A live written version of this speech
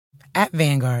At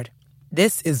Vanguard,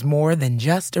 this is more than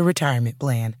just a retirement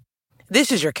plan.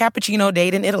 This is your cappuccino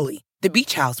date in Italy, the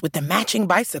beach house with the matching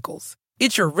bicycles.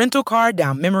 It's your rental car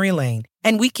down memory lane,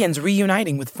 and weekends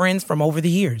reuniting with friends from over the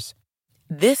years.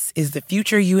 This is the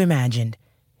future you imagined,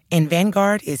 and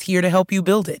Vanguard is here to help you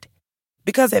build it.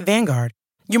 Because at Vanguard,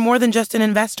 you're more than just an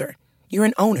investor. You're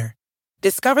an owner.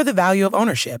 Discover the value of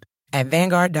ownership at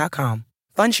Vanguard.com.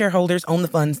 Fund shareholders own the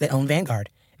funds that own Vanguard.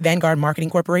 Vanguard Marketing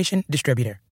Corporation,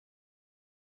 distributor.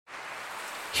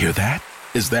 Hear that?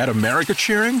 Is that America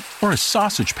cheering or a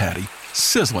sausage patty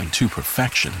sizzling to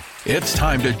perfection? It's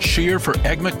time to cheer for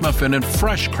Egg McMuffin and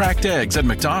fresh cracked eggs at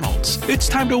McDonald's. It's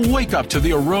time to wake up to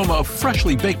the aroma of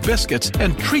freshly baked biscuits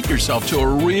and treat yourself to a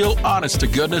real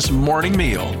honest-to-goodness morning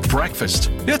meal. Breakfast,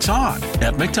 it's on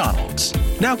at McDonald's.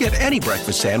 Now get any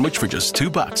breakfast sandwich for just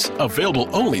 $2. Available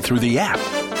only through the app.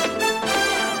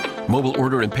 Mobile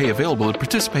order and pay available at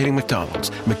participating McDonald's.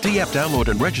 McD app download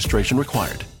and registration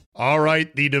required. All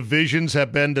right, the divisions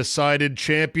have been decided,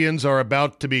 champions are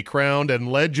about to be crowned, and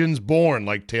legends born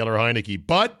like Taylor Heineke.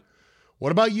 But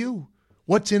what about you?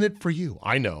 What's in it for you?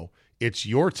 I know. It's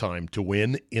your time to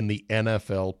win in the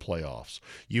NFL playoffs.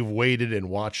 You've waited and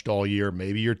watched all year.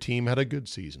 Maybe your team had a good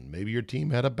season. Maybe your team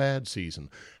had a bad season.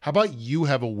 How about you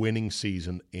have a winning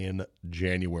season in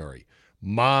January?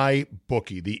 My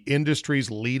Bookie, the industry's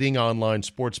leading online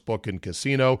sports book and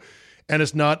casino, and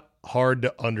it's not hard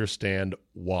to understand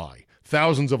why.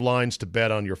 Thousands of lines to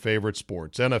bet on your favorite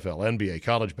sports. NFL, NBA,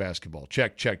 college basketball,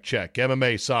 check, check, check.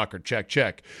 MMA, soccer, check,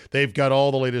 check. They've got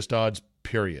all the latest odds,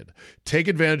 period. Take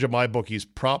advantage of MyBookie's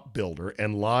prop builder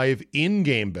and live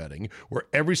in-game betting, where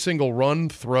every single run,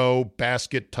 throw,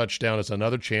 basket, touchdown is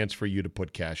another chance for you to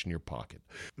put cash in your pocket.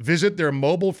 Visit their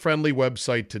mobile-friendly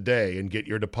website today and get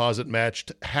your deposit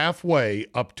matched halfway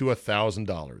up to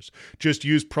 $1,000. Just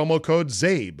use promo code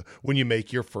ZABE when you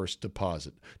make your first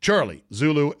deposit. Charlie,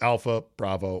 Zulu, Alpha,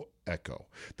 Bravo, Echo.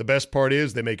 The best part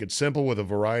is they make it simple with a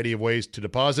variety of ways to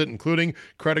deposit, including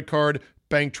credit card,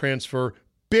 bank transfer,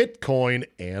 Bitcoin,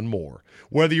 and more.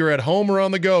 Whether you're at home or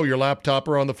on the go, your laptop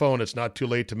or on the phone, it's not too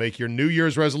late to make your New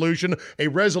Year's resolution a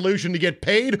resolution to get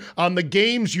paid on the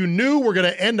games you knew were going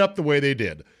to end up the way they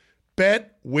did.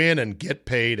 Bet, win, and get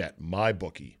paid at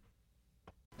MyBookie.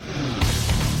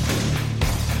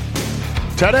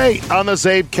 Today on the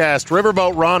Zabecast,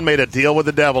 Riverboat Ron made a deal with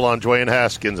the devil on Dwayne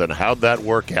Haskins, and how'd that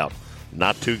work out?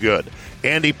 Not too good.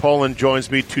 Andy Poland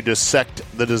joins me to dissect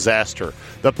the disaster.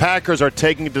 The Packers are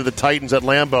taking it to the Titans at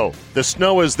Lambeau. The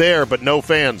snow is there, but no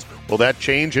fans. Will that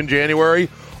change in January?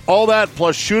 All that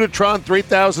plus Shootatron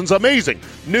 3000's amazing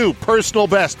new personal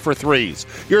best for threes.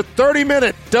 Your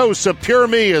 30-minute dose of Pure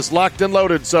Me is locked and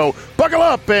loaded, so buckle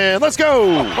up and let's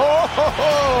go!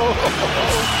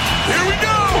 Here we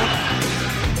go!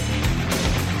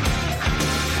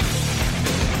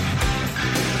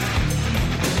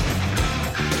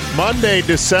 Monday,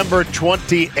 December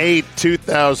 28,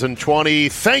 2020.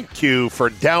 Thank you for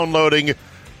downloading,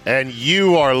 and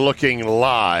you are looking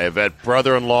live at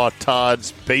brother-in-law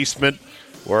Todd's basement,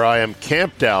 where I am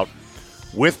camped out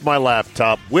with my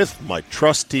laptop, with my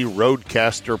trusty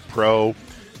Rodecaster Pro,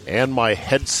 and my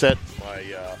headset, my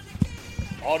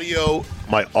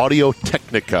Audio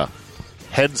Technica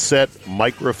headset,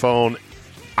 microphone.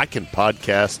 I can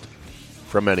podcast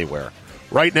from anywhere.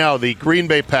 Right now, the Green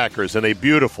Bay Packers, in a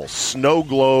beautiful snow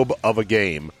globe of a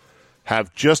game,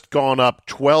 have just gone up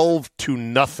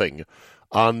 12-0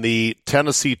 on the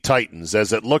Tennessee Titans,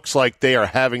 as it looks like they are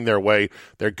having their way.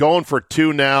 They're going for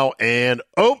 2 now, and,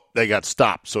 they got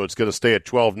stopped, so it's going to stay at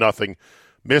 12-0.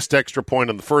 Missed extra point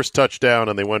on the first touchdown,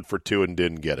 and they went for 2 and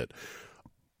didn't get it.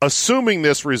 Assuming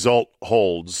this result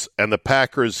holds and the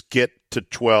Packers get to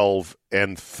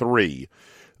 12-3,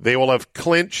 they will have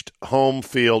clinched home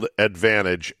field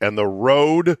advantage, and the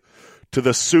road to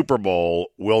the Super Bowl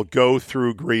will go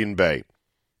through Green Bay.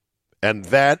 And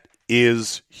that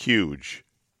is huge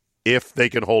if they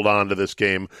can hold on to this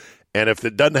game. And if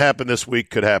it doesn't happen this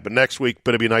week, could happen next week,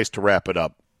 but it'd be nice to wrap it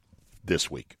up this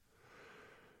week.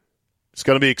 It's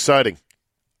going to be exciting.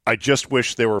 I just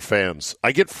wish there were fans.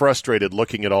 I get frustrated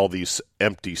looking at all these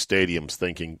empty stadiums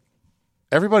thinking,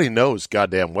 everybody knows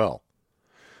goddamn well.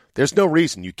 There's no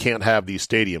reason you can't have these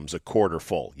stadiums a quarter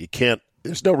full.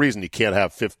 There's no reason you can't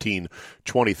have 15,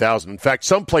 20,000. In fact,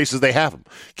 some places they have them.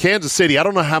 Kansas City, I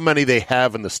don't know how many they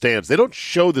have in the stands. They don't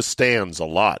show the stands a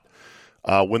lot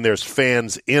when there's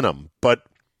fans in them. But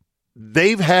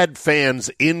they've had fans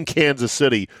in Kansas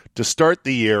City to start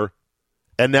the year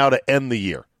and now to end the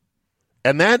year.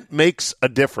 And that makes a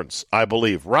difference, I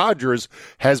believe. Rodgers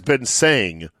has been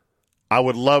saying, I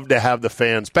would love to have the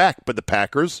fans back, but the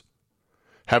Packers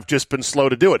have just been slow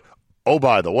to do it. Oh,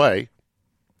 by the way,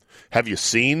 Have you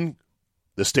seen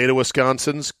the state of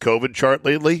Wisconsin's COVID chart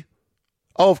lately?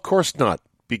 Oh, of course not,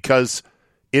 because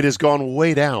it has gone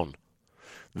way down.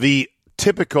 The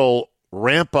typical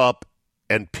ramp up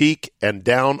and peak and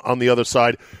down on the other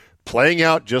side, playing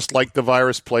out just like the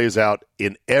virus plays out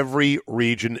in every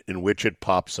region in which it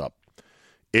pops up.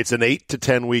 It's an 8 to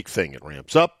 10 week thing. It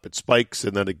ramps up, it spikes,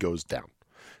 and then it goes down.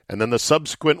 And then the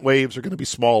subsequent waves are going to be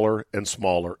smaller and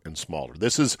smaller and smaller.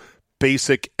 This is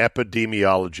basic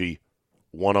epidemiology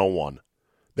 101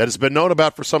 that has been known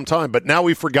about for some time, but now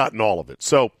we've forgotten all of it.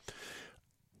 So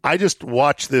I just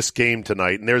watched this game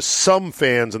tonight, and there's some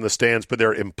fans in the stands, but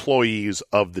they're employees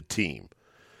of the team.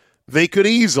 They could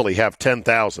easily have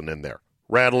 10,000 in there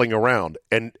rattling around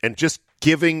and just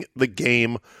giving the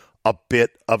game a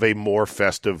bit of a more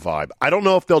festive vibe. I don't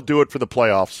know if they'll do it for the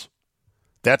playoffs.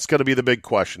 That's going to be the big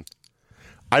question.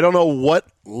 I don't know what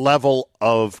level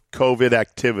of COVID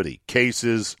activity,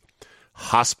 cases,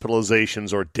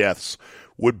 hospitalizations, or deaths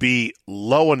would be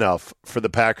low enough for the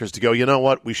Packers to go, you know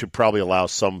what, we should probably allow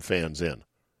some fans in.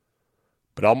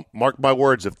 But I'll mark my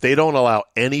words, if they don't allow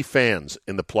any fans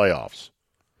in the playoffs,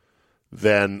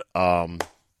 then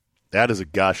that is a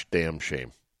gosh damn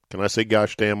shame. Can I say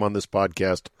gosh damn on this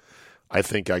podcast? I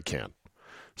think I can.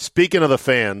 Speaking of the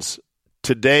fans,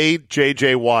 today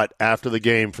J.J. Watt, after the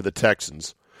game for the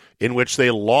Texans, in which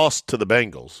they lost to the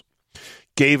Bengals,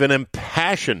 gave an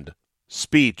impassioned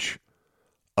speech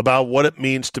about what it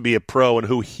means to be a pro and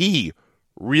who he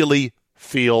really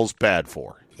feels bad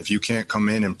for. If you can't come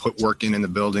in and put work in the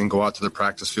building, go out to the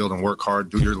practice field and work hard,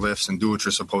 do your lifts and do what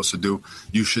you're supposed to do,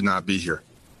 you should not be here.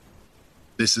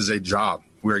 This is a job.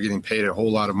 We are getting paid a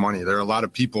whole lot of money. There are a lot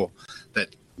of people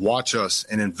that watch us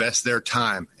and invest their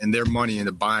time and their money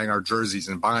into buying our jerseys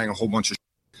and buying a whole bunch of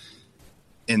shit.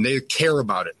 And they care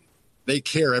about it. They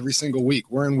care every single week.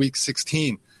 We're in week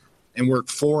 16 and we're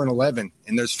 4-11.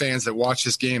 And there's fans that watch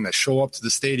this game, that show up to the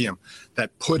stadium,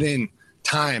 that put in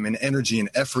time and energy and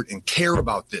effort and care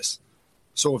about this.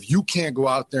 So if you can't go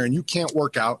out there and you can't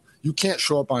work out, you can't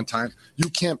show up on time, you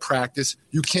can't practice,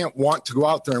 you can't want to go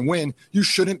out there and win, you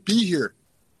shouldn't be here.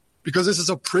 Because this is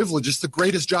a privilege. It's the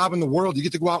greatest job in the world. You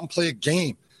get to go out and play a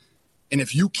game. And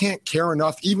if you can't care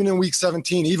enough, even in week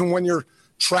 17, even when you're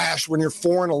trash, when you're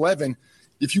 4-11,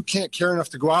 if you can't care enough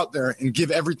to go out there and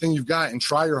give everything you've got and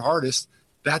try your hardest,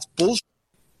 that's bullshit.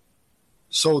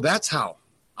 So that's how.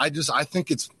 I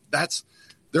think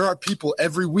there are people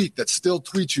every week that still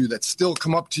tweet you, that still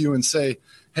come up to you and say,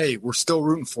 hey, we're still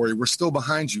rooting for you. We're still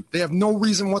behind you. They have no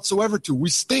reason whatsoever to. We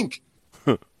stink.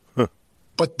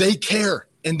 But they care.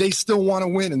 And they still want to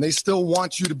win, and they still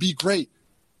want you to be great.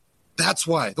 That's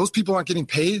why. Those people aren't getting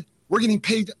paid. We're getting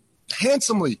paid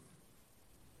handsomely.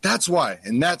 That's why.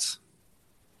 And that's...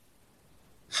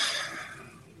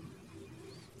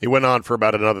 He went on for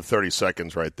about another 30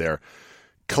 seconds right there.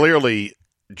 Clearly,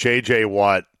 J.J.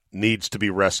 Watt needs to be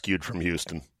rescued from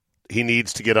Houston. He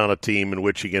needs to get on a team in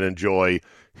which he can enjoy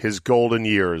his golden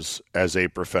years as a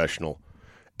professional.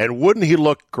 And wouldn't he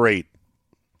look great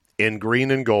in green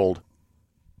and gold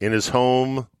in his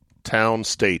hometown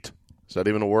state? Is that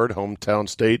even a word? Hometown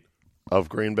state of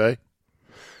Green Bay?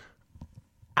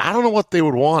 I don't know what they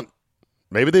would want.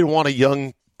 Maybe they'd want a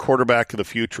young quarterback of the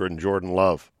future in Jordan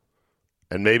Love,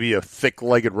 and maybe a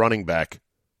thick-legged running back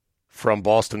from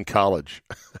Boston College.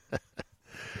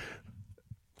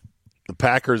 The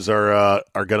Packers are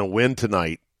going to win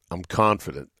tonight. I'm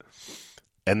confident,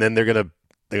 and then they're going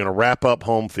to wrap up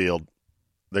home field.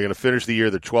 They're going to finish the year.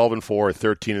 They're 12-4,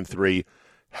 13-3.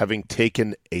 Having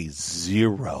taken a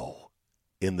 0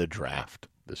 in the draft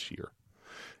this year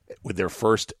with their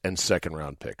first and second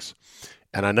round picks.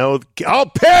 And I know, I'll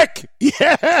pick!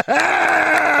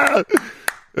 Yeah!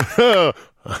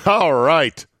 All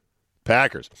right.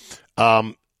 Packers.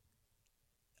 I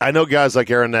know guys like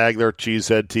Aaron Nagler,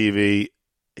 Cheesehead TV,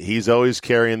 he's always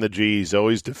carrying the G. He's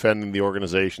always defending the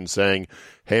organization, saying,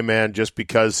 hey, man, just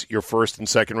because your first and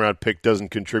second round pick doesn't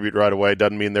contribute right away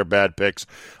doesn't mean they're bad picks.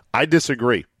 I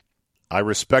disagree. I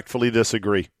respectfully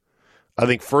disagree. I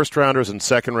think first-rounders and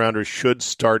second-rounders should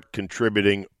start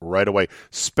contributing right away,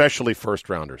 especially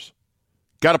first-rounders.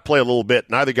 Got to play a little bit.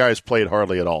 Neither guy has played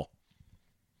hardly at all.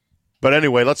 But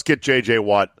anyway, let's get J.J.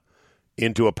 Watt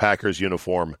into a Packers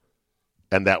uniform,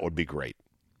 and that would be great.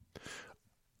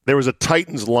 There was a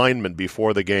Titans lineman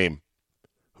before the game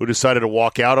who decided to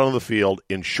walk out onto the field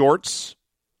in shorts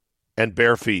and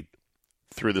bare feet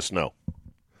through the snow.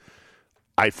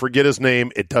 I forget his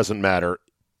name. It doesn't matter.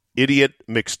 Idiot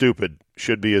McStupid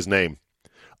should be his name.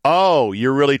 Oh,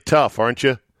 you're really tough, aren't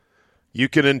you? You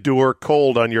can endure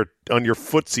cold on your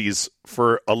footsies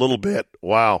for a little bit.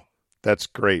 Wow, that's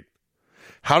great.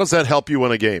 How does that help you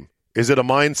win a game? Is it a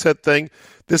mindset thing?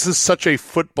 This is such a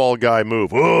football guy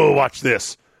move. Oh, watch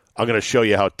this. I'm going to show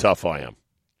you how tough I am.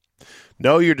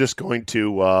 No, you're just going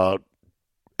to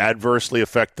adversely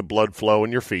affect the blood flow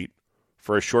in your feet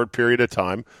for a short period of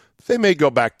time. They may go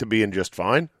back to being just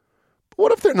fine. But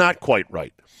what if they're not quite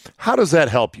right? How does that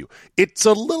help you? It's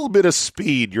a little bit of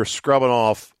speed you're scrubbing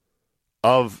off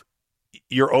of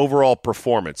your overall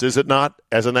performance, is it not,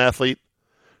 as an athlete?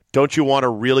 Don't you want to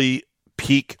really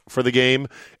peak for the game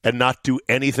and not do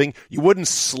anything? You wouldn't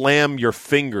slam your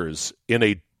fingers in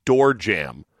a door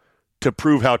jamb to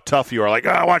prove how tough you are. Like,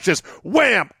 watch this.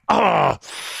 Wham! I'm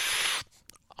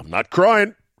not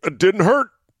crying. It didn't hurt.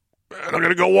 And I'm going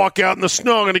to go walk out in the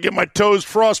snow. I'm going to get my toes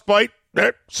frostbite.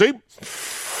 There, see?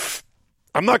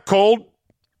 I'm not cold.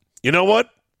 You know what?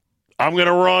 I'm going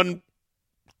to run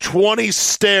 20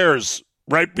 stairs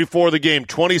right before the game,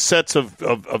 20 sets of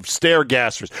stair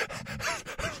gassers.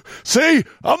 See,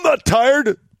 I'm not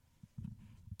tired.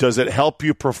 Does it help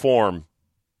you perform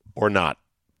or not?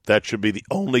 That should be the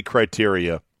only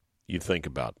criteria you think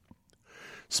about.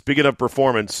 Speaking of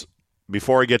performance,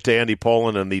 before I get to Andy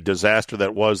Pollin and the disaster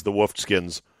that was the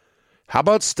Wolfskins, how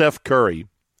about Steph Curry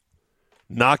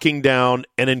knocking down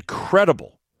an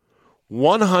incredible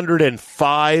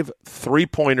 105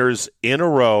 three-pointers in a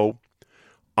row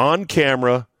on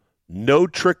camera, no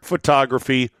trick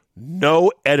photography,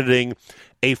 no editing,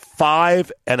 a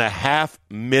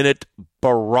 5.5-minute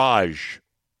barrage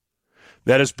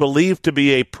that is believed to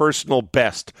be a personal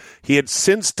best. He had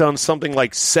since done something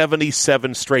like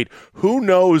 77 straight. Who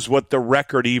knows what the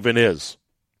record even is?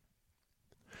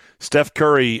 Steph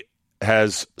Curry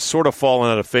has sort of fallen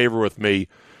out of favor with me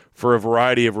for a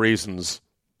variety of reasons,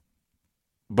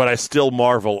 but I still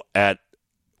marvel at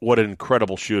what an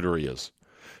incredible shooter he is.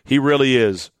 He really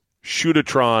is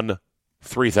Shootatron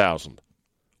 3000.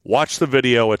 Watch the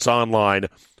video. It's online.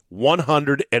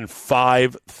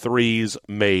 105 threes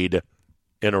made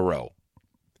in a row.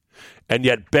 And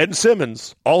yet Ben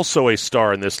Simmons, also a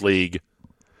star in this league,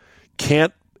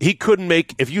 couldn't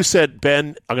make, if you said,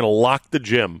 Ben, I'm going to lock the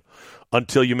gym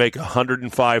until you make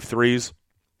 105 threes,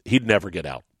 he'd never get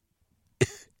out.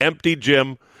 Empty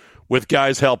gym with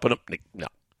guys helping him. No,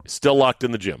 still locked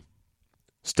in the gym.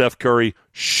 Steph Curry,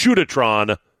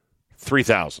 Shootatron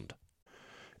 3000.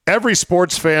 Every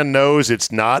sports fan knows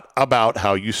it's not about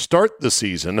how you start the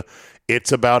season,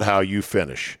 it's about how you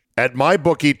finish. At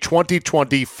MyBookie,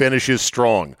 2020 finishes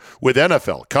strong with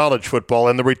NFL, college football,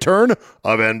 and the return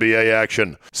of NBA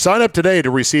action. Sign up today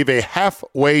to receive a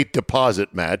halfway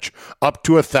deposit match up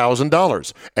to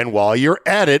 $1,000. And while you're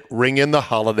at it, ring in the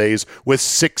holidays with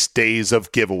 6 days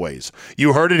of giveaways.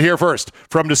 You heard it here first.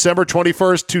 From December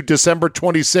 21st to December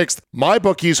 26th,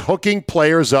 MyBookie's hooking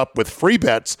players up with free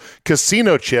bets,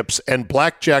 casino chips, and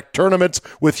blackjack tournaments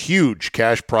with huge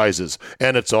cash prizes.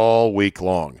 And it's all week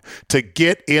long. To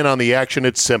get in on the action,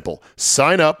 it's simple.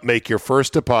 Sign up, make your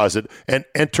first deposit, and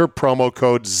enter promo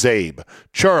code ZABE,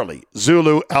 Charlie,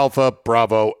 Zulu, Alpha,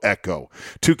 Bravo, Echo,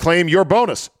 to claim your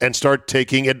bonus and start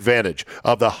taking advantage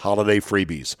of the holiday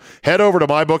freebies. Head over to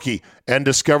MyBookie and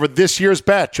discover this year's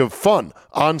batch of fun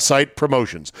on-site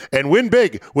promotions and win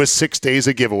big with 6 days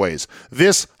of giveaways.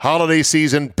 This holiday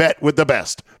season, bet with the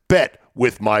best. Bet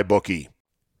with MyBookie.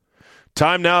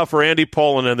 Time now for Andy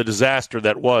Pollin and the disaster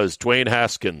that was Dwayne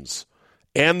Haskins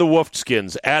and the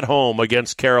Wolfskins at home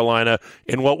against Carolina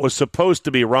in what was supposed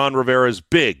to be Ron Rivera's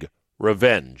big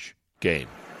revenge game.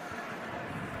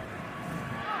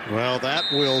 Well, that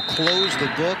will close the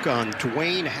book on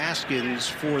Dwayne Haskins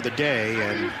for the day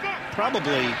and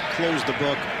probably close the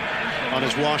book on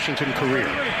his Washington career.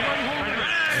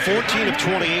 14 of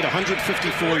 28,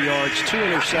 154 yards, 2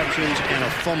 interceptions, and a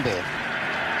fumble.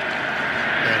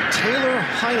 And Taylor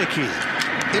Heineke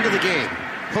into the game.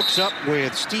 Hooks up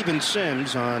with Steven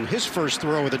Sims on his first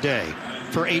throw of the day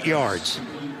for 8 yards.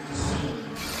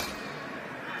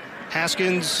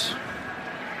 Haskins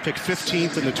picked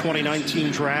 15th in the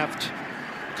 2019 draft.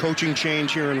 Coaching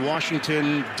change here in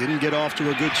Washington. Didn't get off to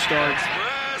a good start.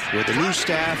 With the new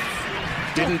staff,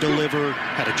 didn't deliver.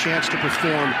 Had a chance to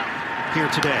perform here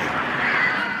today.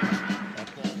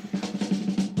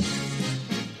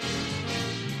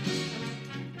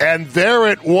 And there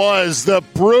it was, the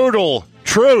brutal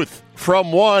truth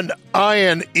from one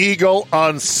Iron Eagle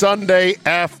on Sunday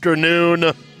afternoon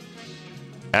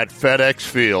at FedEx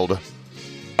Field.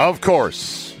 Of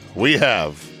course, we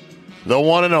have the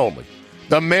one and only,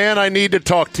 the man I need to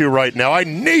talk to right now. I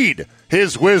need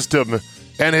his wisdom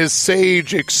and his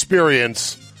sage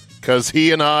experience because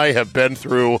he and I have been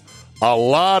through a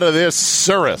lot of this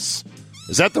cirrus.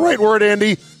 Is that the right word,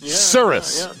 Andy? Yeah,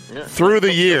 cirrus. Yeah. Through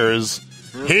the years.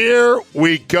 Here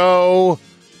we go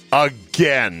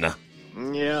again.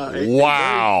 Yeah.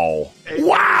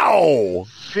 Wow.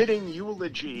 Fitting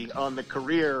eulogy on the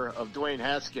career of Dwayne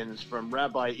Haskins from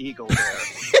Rabbi Eagle there.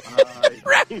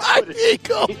 Rabbi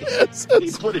Eagle.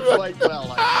 He put it quite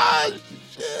well.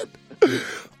 Shit.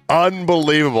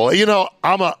 Unbelievable. You know,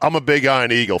 I'm a big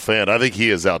Iron Eagle fan. I think he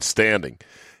is outstanding.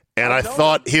 And I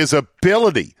thought his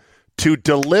ability to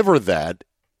deliver that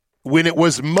when it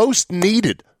was most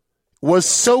needed was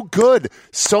so good.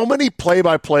 So many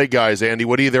play-by-play guys, Andy,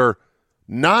 would either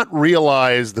not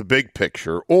realize the big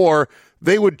picture or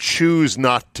they would choose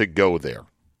not to go there.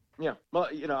 Yeah.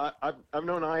 Well, you know, I've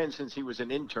known Ian since he was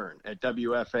an intern at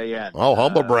WFAN. Oh,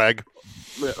 humble brag.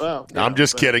 Well, I'm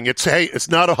just kidding. It's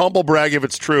not a humble brag if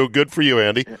it's true. Good for you,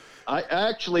 Andy.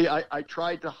 I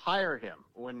tried to hire him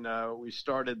when we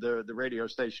started the radio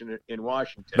station in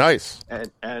Washington. Nice.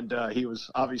 And he was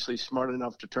obviously smart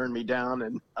enough to turn me down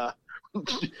and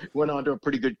went on to a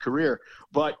pretty good career.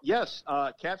 But yes,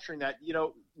 capturing that, you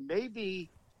know,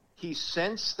 maybe he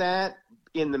sensed that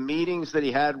in the meetings that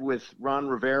he had with Ron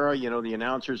Rivera. You know, the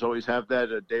announcers always have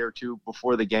that a day or two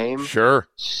before the game. Sure.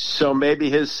 So maybe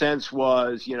his sense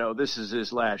was, you know, this is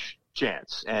his last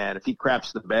chance. And if he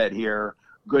craps the bed here,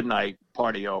 good night,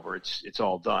 party over. It's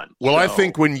all done. Well, I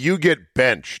think when you get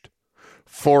benched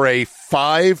for a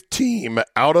 5-team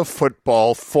out of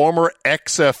football, former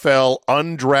XFL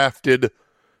undrafted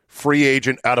free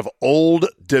agent out of Old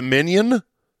Dominion,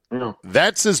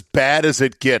 that's as bad as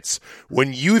it gets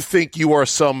when you think you are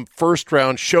some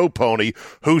first-round show pony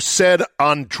who said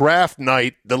on draft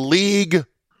night, the league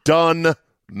done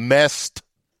messed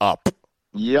up.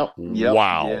 Yep.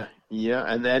 Wow. Yeah.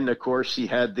 And then, of course, he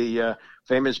had the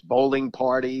famous bowling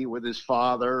party with his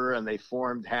father, and they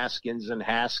formed Haskins and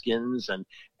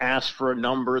asked for a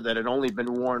number that had only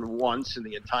been worn once in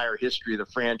the entire history of the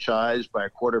franchise by a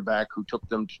quarterback who took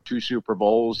them to 2 Super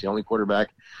Bowls, the only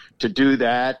quarterback to do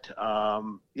that.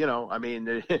 You know, I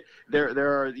mean,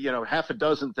 there are, you know, half a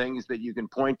dozen things that you can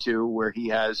point to where he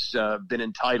has been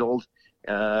entitled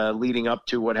leading up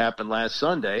to what happened last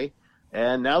Sunday.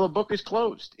 And now the book is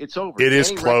closed. It's over. It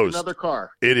is closed. Another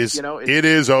car. It is. You know, it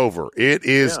is over. It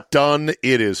is done.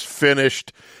 It is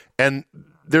finished. And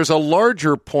there's a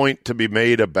larger point to be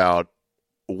made about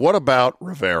what about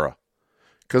Rivera?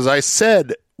 Because I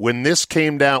said when this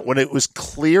came down, when it was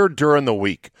clear during the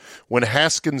week, when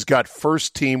Haskins got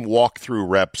first team walkthrough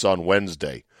reps on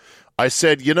Wednesday, I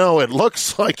said, you know, it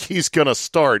looks like he's going to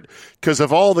start because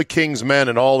if all the King's men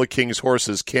and all the King's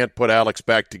horses can't put Alex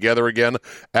back together again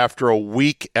after a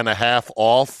week and a half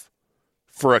off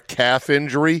for a calf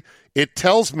injury, it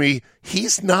tells me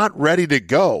he's not ready to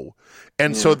go.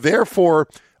 And so therefore,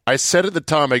 I said at the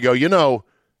time, I go, you know,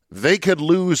 they could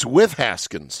lose with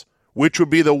Haskins, which would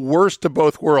be the worst of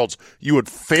both worlds. You would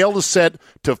fail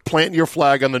to plant your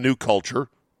flag on the new culture,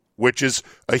 which is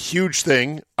a huge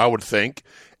thing, I would think.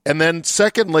 And then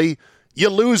secondly, you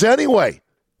lose anyway.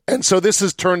 And so this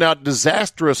has turned out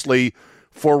disastrously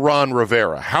for Ron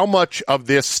Rivera. How much of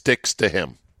this sticks to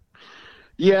him?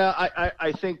 Yeah,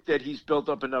 I think that he's built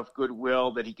up enough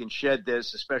goodwill that he can shed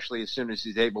this, especially as soon as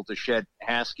he's able to shed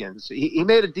Haskins. He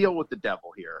made a deal with the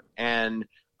devil here. And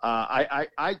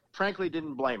I frankly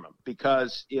didn't blame him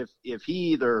because if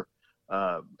he either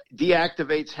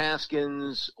deactivates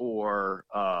Haskins or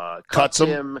cuts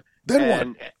him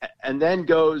and then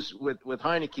goes with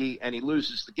Heineke and he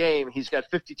loses the game, he's got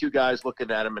 52 guys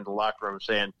looking at him in the locker room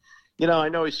saying, you know, I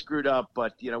know he screwed up,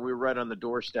 but, you know, we were right on the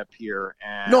doorstep here.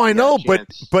 And no, I know,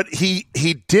 but he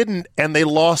didn't, and they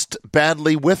lost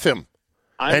badly with him.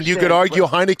 And you could argue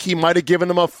Heineke might have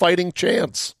given him a fighting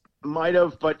chance. Might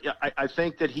have, but I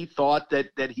think that he thought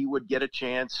that he would get a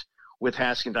chance with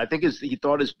Haskins. I think he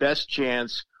thought his best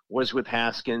chance was with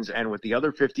Haskins, and with the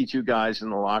other 52 guys in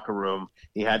the locker room,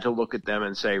 he had to look at them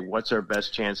and say, what's our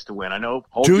best chance to win? I know,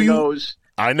 hold your nose.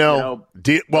 I know.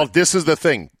 Well, this is the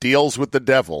thing. Deals with the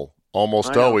devil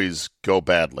almost always go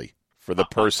badly for the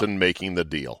person making the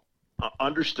deal.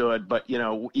 Understood, but, you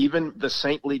know, even the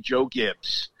saintly Joe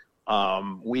Gibbs,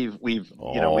 we've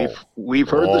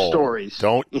heard the stories.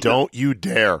 Don't you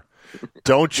dare.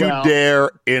 Don't you dare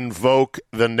invoke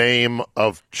the name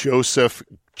of Joseph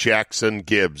Jackson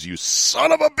Gibbs, you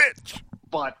son of a bitch.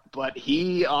 But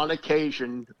he, on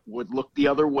occasion, would look the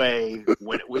other way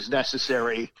when it was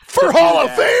necessary. For Hall of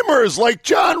Famers like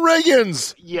John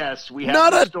Riggins. Yes, we have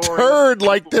not a turd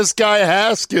like this guy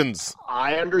Haskins.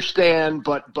 I understand,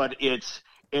 but it's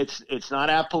not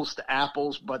apples to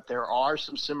apples, but there are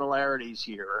some similarities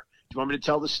here. Do you want me to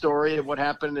tell the story of what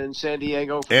happened in San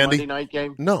Diego for the Monday night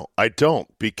game? No, I don't,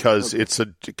 because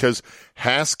because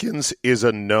Haskins is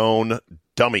a known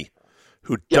dummy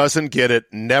who doesn't get it,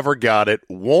 never got it,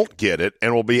 won't get it,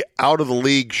 and will be out of the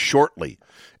league shortly.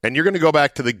 And you're going to go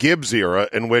back to the Gibbs era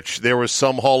in which there was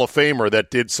some Hall of Famer that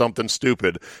did something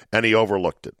stupid and he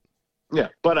overlooked it. Yeah,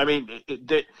 but I mean,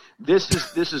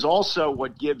 this is also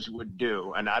what Gibbs would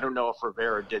do, and I don't know if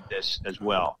Rivera did this as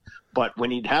well. But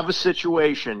when he'd have a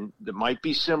situation that might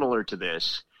be similar to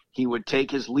this, he would take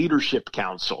his leadership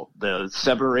council, the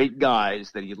 7 or 8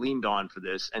 guys that he leaned on for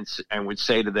this, and would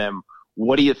say to them,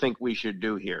 "What do you think we should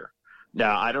do here?"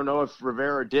 Now, I don't know if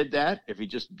Rivera did that, if he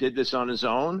just did this on his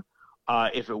own.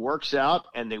 If it works out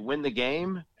and they win the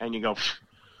game, and you go,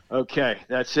 okay,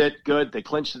 that's it, good. They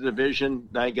clinch the division.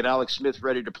 Now you get Alex Smith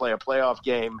ready to play a playoff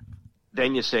game.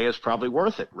 Then you say it's probably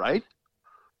worth it, right?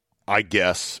 I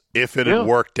guess, if it had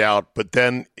worked out. But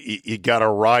then you got to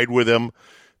ride with him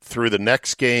through the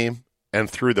next game and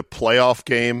through the playoff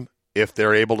game if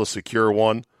they're able to secure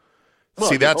one. Well,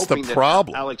 see, that's the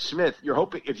problem. Alex Smith, you're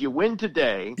hoping if you win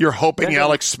today. You're hoping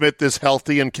Alex Smith is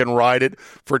healthy and can ride it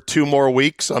for 2 more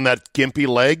weeks on that gimpy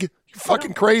leg? You're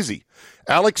fucking crazy.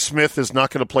 Alex Smith is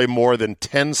not going to play more than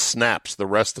 10 snaps the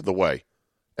rest of the way.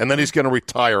 And then he's going to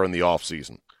retire in the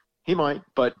offseason. He might,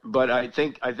 but I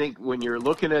think when you're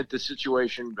looking at the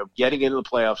situation of getting into the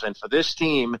playoffs, and for this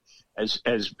team, as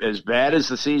bad as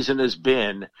the season has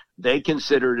been, they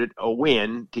considered it a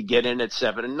win to get in at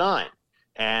 7-9.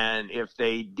 And if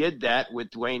they did that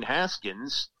with Dwayne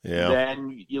Haskins,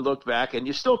 then you look back and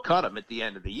you still cut him at the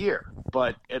end of the year.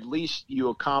 But at least you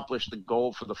accomplished the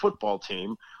goal for the football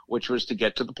team, which was to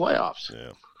get to the playoffs.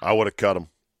 Yeah, I would have cut him.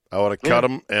 Cut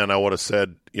him, and I would have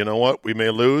said, you know what, we may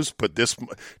lose, but this,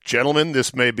 gentlemen,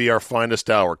 this may be our finest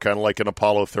hour, kind of like an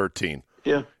Apollo 13.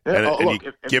 Yeah. And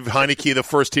give Heineke the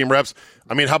first team reps.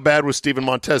 I mean, how bad was Steven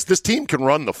Montez? This team can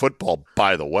run the football,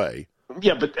 by the way.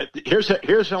 Yeah, but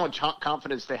here's how much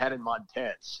confidence they had in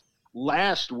Montez.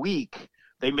 Last week,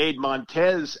 they made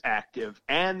Montez active,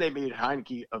 and they made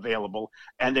Heineke available,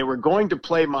 and they were going to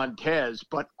play Montez,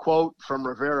 but, quote from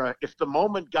Rivera, if the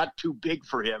moment got too big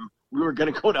for him, we were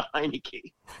going to go to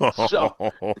Heineke. So,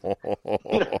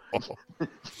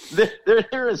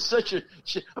 there is such a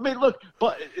 – I mean, look,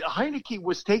 but Heineke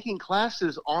was taking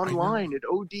classes online at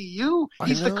ODU.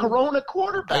 He's the Corona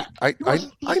quarterback. I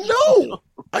know.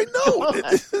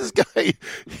 This guy,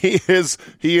 he is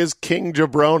King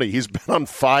Jabroni. He's been on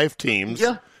 5 teams.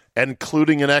 Yeah.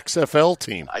 Including an XFL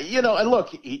team. And look,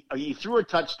 he threw a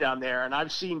touchdown there, and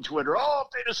I've seen Twitter, if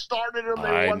they'd have started him,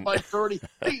 they won by 30.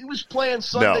 He was playing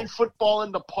Sunday football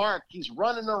in the park. He's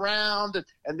running around,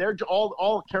 and they're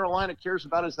all Carolina cares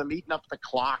about is them eating up the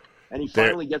clock, and he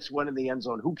finally gets one in the end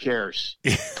zone. Who cares?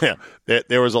 Yeah,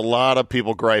 there was a lot of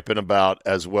people griping about,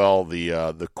 as well,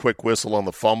 the quick whistle on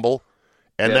the fumble,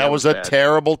 and that was a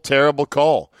terrible, terrible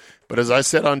call. But as I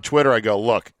said on Twitter, I go,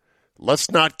 look,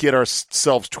 let's not get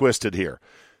ourselves twisted here.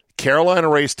 Carolina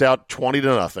raced out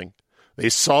 20-0. They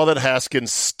saw that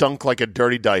Haskins stunk like a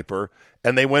dirty diaper,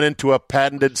 and they went into a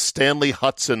patented Stanley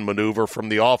Hudson maneuver from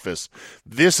The Office.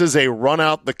 This is a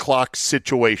run-out-the-clock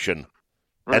situation,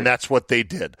 and that's what they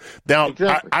did. Now,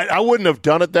 exactly. I wouldn't have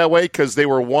done it that way because they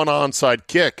were one onside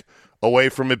kick away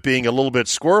from it being a little bit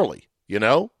squirrely, you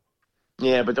know?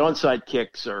 Yeah, but the onside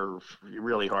kicks are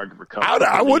really hard to recover.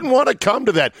 I wouldn't want to come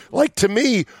to that. Like, to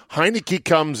me, Heineke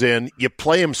comes in, you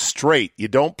play him straight. You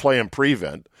don't play him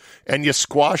prevent. And you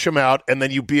squash him out, and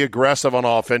then you be aggressive on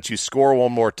offense. You score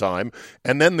one more time,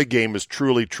 and then the game is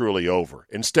truly, truly over.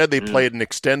 Instead, they played an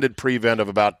extended prevent of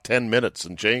about 10 minutes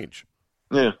and change.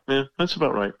 Yeah, that's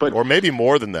about right. Or maybe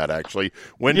more than that, actually.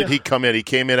 When did he come in? He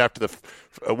came in after the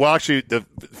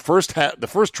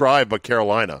first drive by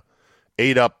Carolina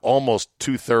ate up almost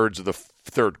 2/3 of the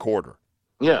third quarter.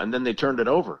 Yeah, and then they turned it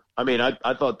over. I mean,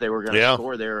 I thought they were going to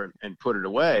score there and put it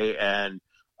away. And,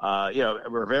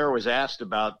 Rivera was asked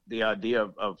about the idea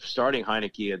of starting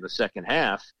Heineke in the second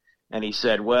half. And he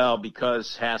said, well,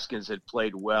 because Haskins had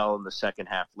played well in the second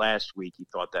half last week, he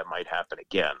thought that might happen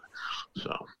again.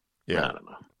 So, I don't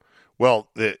know. Well,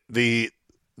 the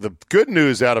good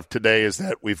news out of today is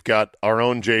that we've got our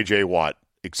own J.J. Watt.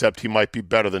 Except he might be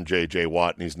better than J.J.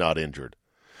 Watt, and he's not injured.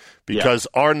 Because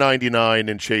R99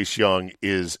 in Chase Young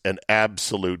is an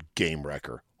absolute game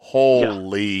wrecker.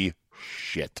 Holy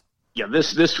shit. Yeah,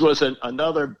 this was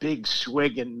another big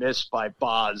swing and miss by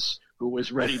Boz, who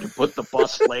was ready to put the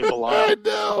bus label on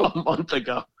a month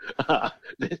ago.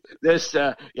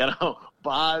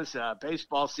 Boz,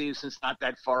 baseball season's not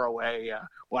that far away.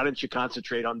 Why don't you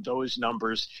concentrate on those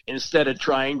numbers instead of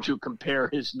trying to compare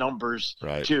his numbers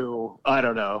to, I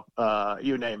don't know,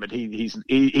 you name it.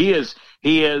 He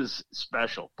is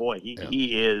special. Boy,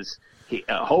 he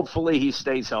Hopefully he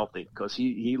stays healthy because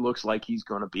he looks like he's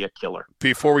going to be a killer.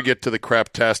 Before we get to the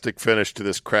craptastic finish to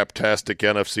this craptastic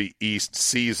NFC East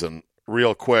season,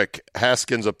 real quick,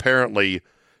 Haskins apparently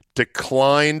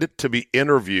declined to be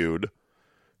interviewed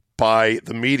by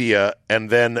the media, and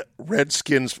then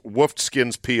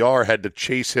Wolfskins PR had to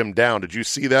chase him down. Did you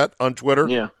see that on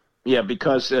Twitter? Yeah,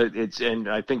 because and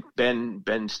I think Ben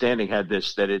Standing had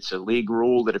this, that it's a league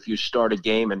rule that if you start a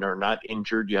game and they're not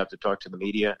injured, you have to talk to the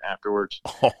media afterwards.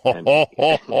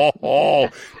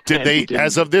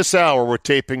 As of this hour, we're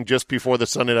taping just before the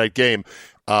Sunday night game,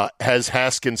 has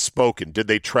Haskins spoken? Did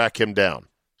they track him down?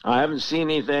 I haven't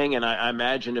seen anything, and I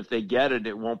imagine if they get it,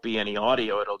 it won't be any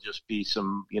audio. It'll just be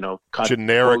some, cut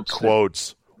generic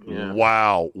quotes. Yeah.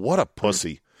 Wow, what a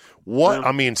pussy. What? Yeah.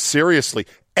 I mean, seriously,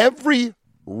 every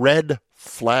red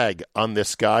flag on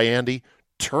this guy, Andy,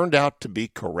 turned out to be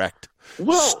correct.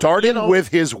 Well, starting with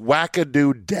his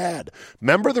wackadoo dad.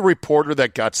 Remember the reporter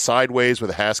that got sideways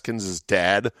with Haskins'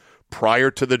 dad prior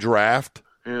to the draft?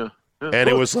 Yeah. And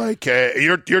it was like,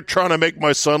 you're trying to make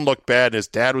my son look bad. And his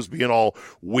dad was being all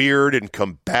weird and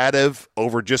combative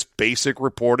over just basic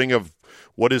reporting of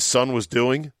what his son was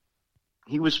doing.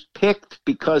 He was picked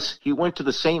because he went to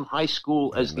the same high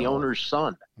school as the owner's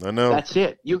son. I know. That's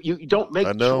it. You don't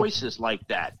make choices like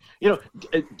that.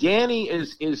 Danny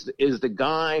is the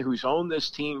guy who's owned this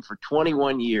team for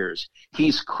 21 years.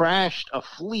 He's crashed a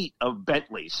fleet of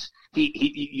Bentleys.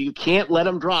 You can't let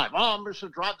him drive. Oh, I'm just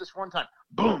going to drive this one time.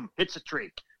 Boom, hits a tree.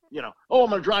 Oh, I'm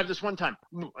going to drive this one time.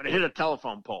 I'm going to hit a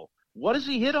telephone pole. What does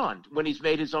he hit on when he's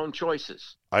made his own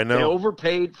choices? I know. They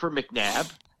overpaid for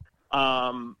McNabb.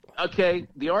 Okay,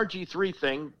 the RG3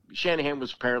 thing, Shanahan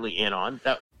was apparently in on.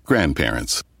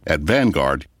 Grandparents. At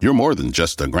Vanguard, you're more than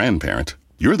just a grandparent.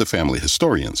 You're the family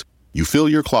historians. You fill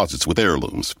your closets with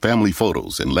heirlooms, family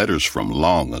photos, and letters from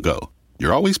long ago.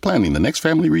 You're always planning the next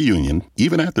family reunion,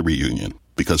 even at the reunion.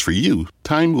 Because for you,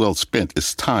 time well spent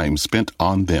is time spent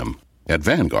on them. At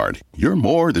Vanguard, you're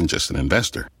more than just an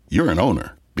investor. You're an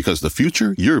owner. Because the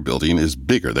future you're building is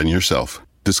bigger than yourself.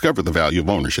 Discover the value of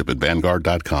ownership at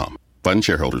Vanguard.com. Fund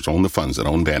shareholders own the funds that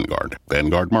own Vanguard.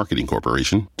 Vanguard Marketing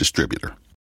Corporation, distributor.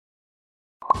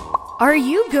 Are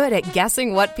you good at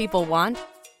guessing what people want?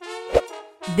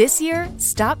 This year,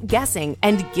 stop guessing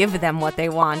and give them what they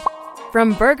want.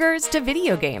 From burgers to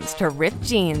video games to ripped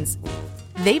jeans.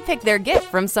 They pick their gift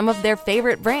from some of their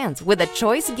favorite brands with a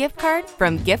choice gift card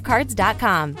from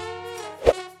giftcards.com.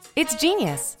 It's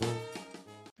genius.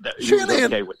 Shanahan,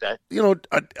 okay with that.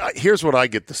 Here's what I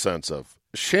get the sense of.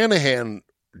 Shanahan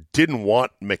didn't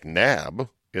want McNabb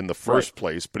in the first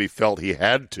place, but he felt he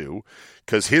had to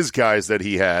because his guys that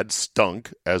he had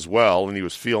stunk as well, and he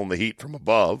was feeling the heat from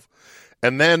above.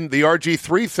 And then the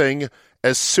RG3 thing,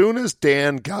 as soon as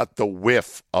Dan got the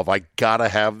whiff of I got to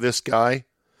have this guy,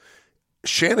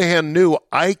 Shanahan knew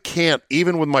I can't,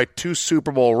 even with my 2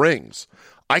 Super Bowl rings,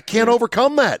 I can't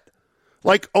overcome that.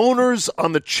 Like, owners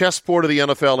on the chessboard of the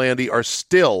NFL, Andy, are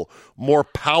still more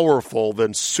powerful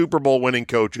than Super Bowl winning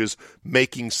coaches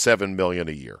making $7 million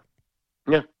a year.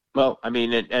 Yeah, well, I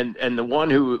mean, and the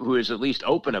one who is at least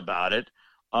open about it,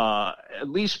 at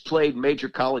least played major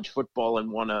college football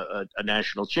and won a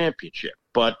national championship.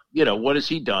 But what has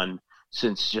he done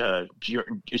since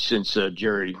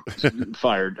Jerry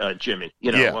fired Jimmy?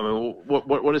 I mean,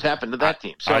 what has happened to that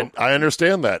team? So I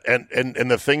understand that,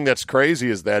 and the thing that's crazy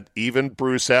is that even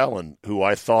Bruce Allen, who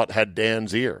I thought had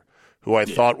Dan's ear, who I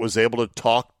thought was able to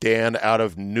talk Dan out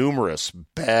of numerous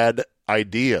bad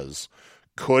ideas,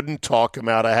 couldn't talk him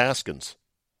out of Haskins.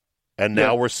 And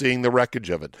now we're seeing the wreckage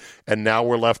of it, and now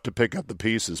we're left to pick up the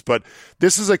pieces. But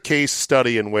this is a case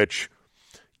study in which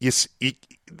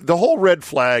the whole red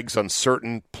flags on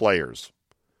certain players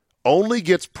only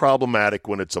gets problematic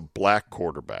when it's a black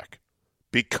quarterback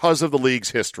because of the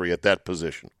league's history at that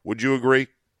position. Would you agree?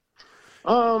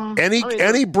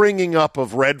 Any bringing up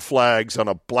of red flags on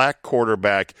a black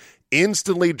quarterback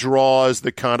instantly draws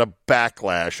the kind of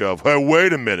backlash of, hey,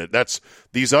 wait a minute, that's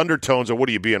these undertones of what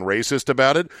are you being racist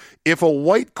about it? If a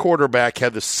white quarterback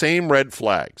had the same red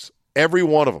flags, every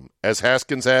one of them, as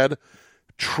Haskins had,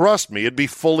 trust me, it'd be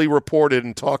fully reported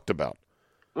and talked about.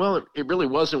 Well, it really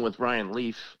wasn't with Ryan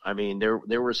Leaf. I mean,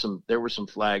 there were some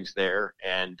flags there,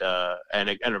 and a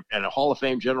Hall of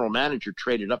Fame general manager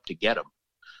traded up to get him.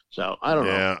 So I don't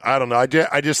know. Yeah, I don't know.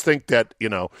 I just think that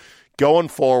going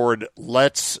forward,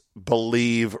 let's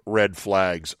believe red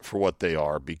flags for what they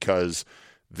are, because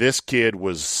this kid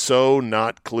was so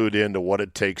not clued into what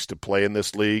it takes to play in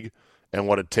this league and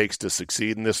what it takes to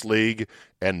succeed in this league.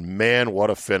 And man, what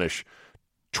a finish.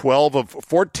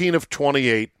 14 of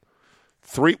 28.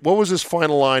 What was his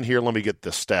final line here? Let me get the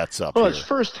stats up here. His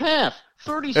first half.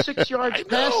 36 yards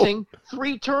passing,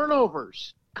 3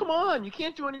 turnovers. Come on, you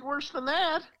can't do any worse than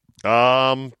that.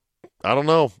 I don't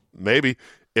know. Maybe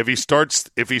if he starts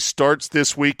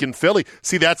this week in Philly.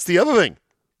 See, that's the other thing.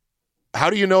 How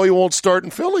do you know he won't start in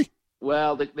Philly?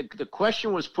 Well, the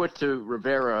question was put to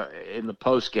Rivera in the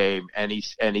post game, and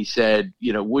he said,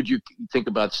 would you think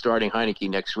about starting Heineke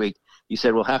next week? He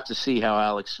said, we'll have to see how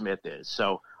Alex Smith is.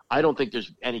 So I don't think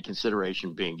there's any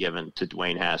consideration being given to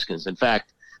Dwayne Haskins. In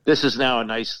fact, this is now a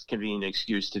nice, convenient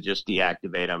excuse to just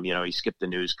deactivate him. He skipped the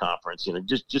news conference.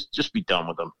 Just be done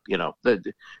with him.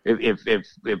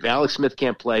 If Alex Smith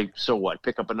can't play, so what?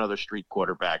 Pick up another street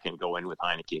quarterback and go in with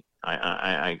Heineke.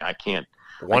 I can't.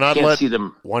 Why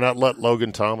not let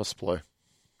Logan Thomas play?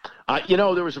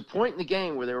 There was a point in the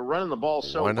game where they were running the ball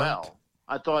so well.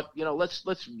 I thought,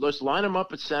 let's line him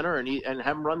up at center and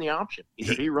have him run the option.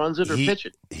 Either he runs it or pitch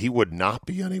it. He would not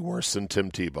be any worse than Tim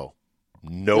Tebow.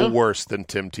 No worse than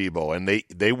Tim Tebow, and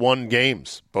they won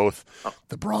games. Both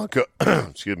the Broncos,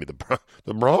 excuse me, the Broncos,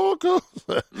 the Broncos.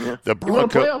 He won a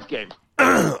playoff game.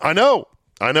 I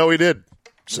know he did.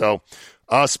 So,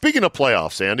 speaking of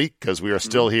playoffs, Andy, because we are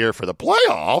still here for the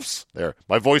playoffs. There,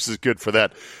 my voice is good for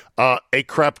that. A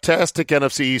craptastic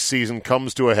NFC East season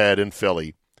comes to a head in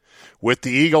Philly, with the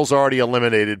Eagles already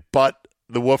eliminated, but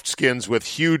the Wolfskins with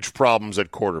huge problems at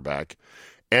quarterback.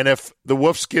 And if the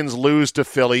Wolfskins lose to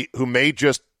Philly, who may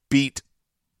just beat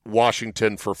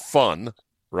Washington for fun,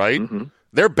 right? Mm-hmm.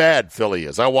 They're bad, Philly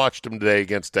is. I watched them today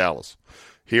against Dallas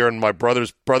here in my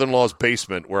brother-in-law's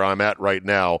basement where I'm at right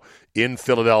now in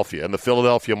Philadelphia, in the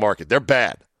Philadelphia market. They're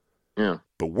bad. Yeah.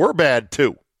 But we're bad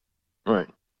too. Right.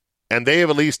 And they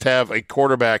at least have a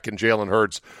quarterback in Jalen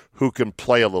Hurts who can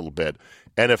play a little bit.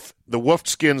 And if the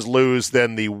Wolfskins lose,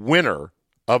 then the winner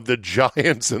of the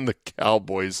Giants and the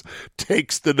Cowboys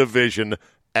takes the division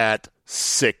at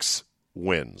 6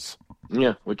 wins.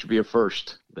 Yeah, which would be a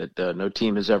first that no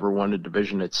team has ever won a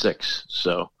division at 6.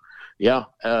 So, yeah,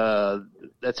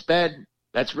 that's bad.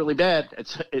 That's really bad.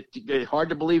 It's hard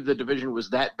to believe the division was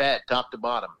that bad, top to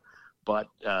bottom. But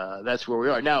that's where we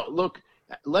are now. Look,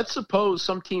 let's suppose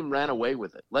some team ran away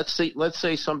with it. Let's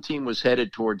say some team was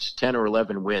headed towards 10 or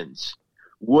 11 wins.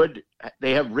 Would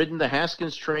they have ridden the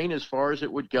Haskins train as far as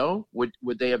it would go?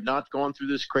 Would they have not gone through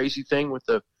this crazy thing with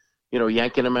the,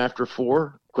 yanking him after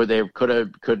 4?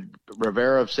 Could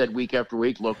Rivera have said week after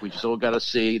week, look, we still got to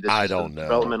see this is a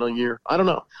developmental year? I don't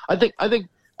know. I think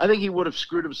he would have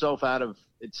screwed himself out of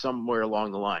it somewhere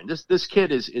along the line. This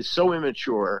kid is so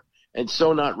immature and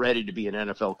so not ready to be an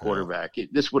NFL quarterback.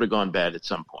 This would have gone bad at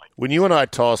some point. When you and I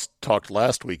talked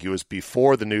last week, it was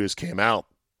before the news came out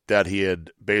that he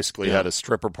had basically had a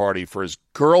stripper party for his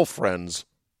girlfriend's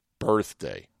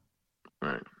birthday.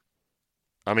 Right.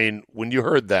 I mean, when you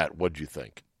heard that, what'd you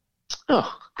think?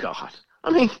 Oh, God.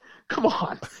 I mean, come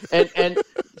on. And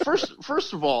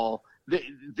first of all,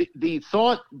 the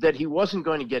thought that he wasn't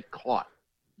going to get caught,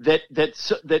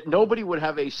 that nobody would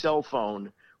have a cell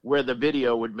phone where the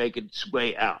video would make its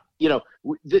way out.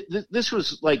 This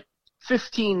was like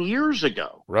 15 years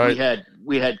ago. Right.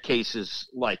 We had cases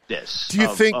like this. Do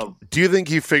you think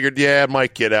he figured, it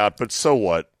might get out, but so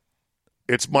what?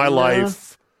 It's my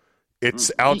life.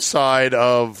 It's outside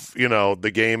of,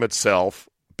 the game itself.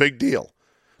 Big deal.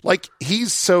 Like,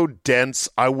 he's so dense,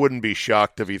 I wouldn't be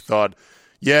shocked if he thought,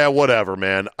 whatever,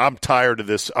 man. I'm tired of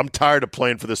this. I'm tired of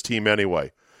playing for this team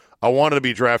anyway. I wanted to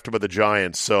be drafted by the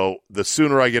Giants, so the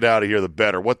sooner I get out of here, the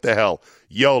better. What the hell?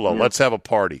 YOLO, let's have a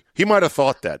party. He might have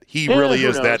thought that. He really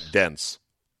is that dense.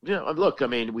 Look, I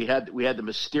mean, we had the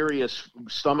mysterious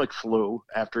stomach flu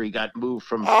after he got moved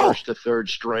from first to third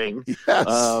string. Yes.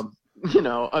 I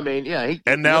mean,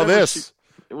 and now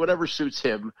whatever suits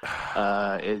him.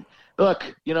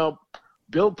 Look,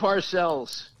 Bill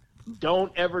Parcells,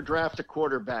 don't ever draft a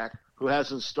quarterback who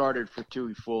hasn't started for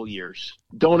 2 full years.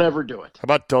 Don't ever do it. How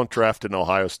about don't draft an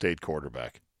Ohio State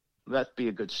quarterback? That'd be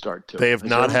a good start, too. They have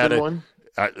not had one.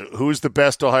 Who's the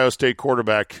best Ohio State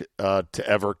quarterback to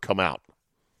ever come out?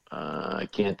 I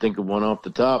can't think of one off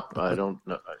the top. I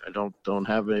don't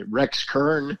have it. Rex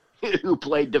Kern, who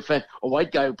played a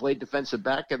white guy who played defensive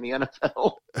back in the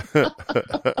NFL.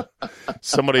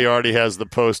 Somebody already has the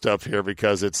post up here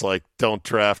because it's like, don't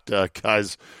draft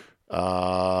guys.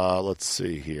 Let's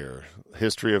see here.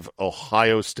 History of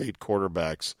Ohio State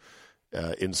quarterbacks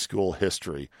in school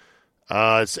history.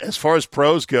 As far as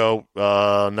pros go,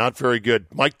 not very good.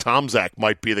 Mike Tomczak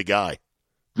might be the guy.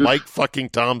 Mike fucking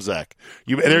Tomczak.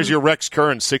 There's your Rex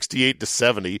Kern,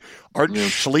 68-70. Art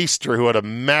Schleister, who had a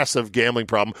massive gambling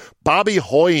problem. Bobby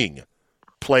Hoying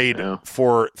played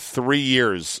for 3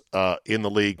 years in the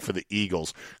league for the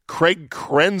Eagles. Craig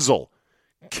Krenzel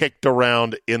kicked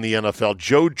around in the NFL.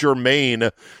 Joe Germain,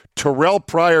 Terrell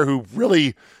Pryor, who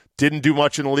really didn't do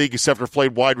much in the league except for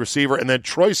played wide receiver, and then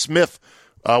Troy Smith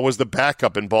was the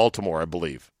backup in Baltimore, I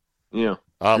believe. Yeah.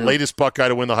 Latest Buckeye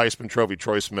to win the Heisman Trophy,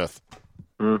 Troy Smith.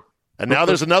 And now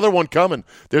there's another one coming.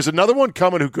 There's another one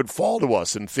coming who could fall to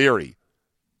us, in theory,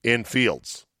 in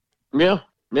Fields. Yeah.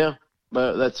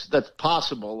 But that's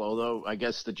possible, although I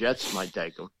guess the Jets might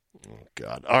take him. Oh,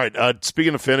 God. All right,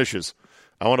 speaking of finishes,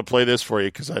 I want to play this for you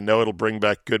because I know it'll bring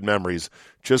back good memories.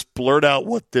 Just blurt out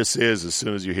what this is as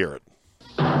soon as you hear it.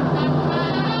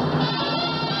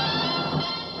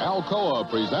 Alcoa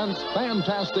presents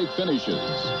Fantastic Finishes.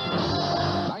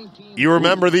 You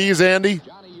remember these, Andy?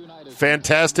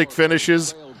 Fantastic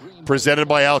Finishes presented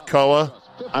by Alcoa.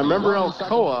 I remember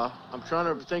Alcoa. I'm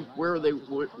trying to think where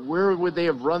would they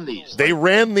have run these? They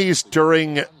ran these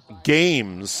during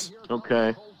games.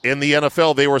 Okay. In the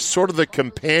NFL, they were sort of the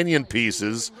companion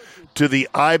pieces to the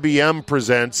IBM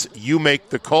Presents You Make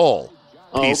the Call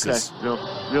pieces. Oh,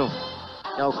 okay. No.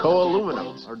 Alcoa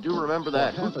aluminum. I do remember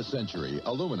that. For half a century,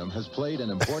 aluminum has played an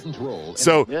important role.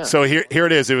 So here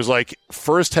it is. It was like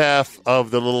first half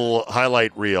of the little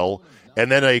highlight reel,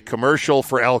 and then a commercial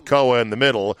for Alcoa in the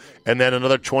middle, and then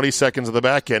another 20 seconds of the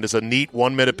back end is a neat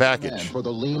 1-minute package. For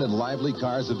the lean and lively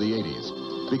cars of the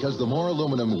 80s, because the more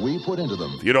aluminum we put into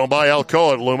them, if you don't buy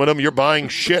Alcoa aluminum, you're buying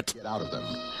shit. Get out of them.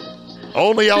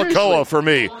 Only Alcoa for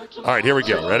me. All right, here we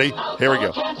go. Ready? Here we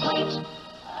go.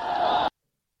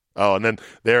 Oh, and then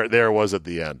there it was at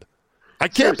the end. I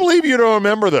can't believe you don't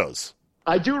remember those.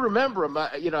 I do remember them.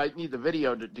 I need the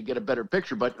video to get a better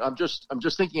picture, but I'm just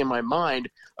thinking in my mind,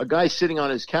 a guy sitting on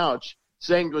his couch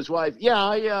saying to his wife,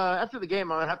 after the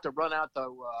game, I'm going to have to run out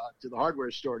to the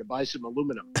hardware store to buy some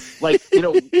aluminum. Like,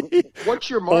 what's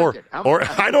your market? Or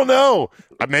I don't know.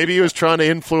 Maybe he was trying to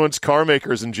influence car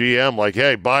makers and GM, like,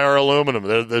 hey, buy our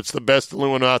aluminum. That's the best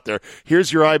aluminum out there.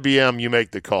 Here's your IBM. You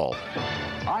make the call.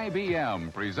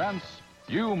 IBM presents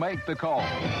You Make the Call.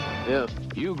 Yeah.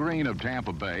 Hugh Green of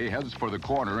Tampa Bay heads for the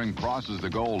corner and crosses the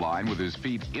goal line with his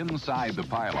feet inside the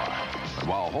pylon, but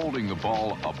while holding the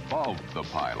ball above the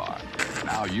pylon.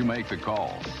 Now you make the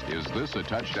call. Is this a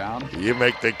touchdown? You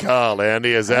make the call,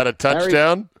 Andy. Is that a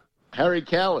touchdown? Harry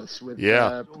Callis with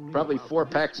probably 4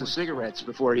 packs of cigarettes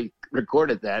before he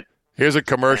recorded that. Here's a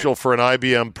commercial for an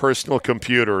IBM personal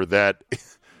computer that...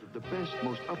 The best,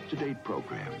 most up-to-date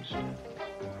programs.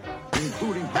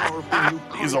 Including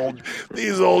powerful new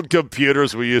these old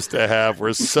computers we used to have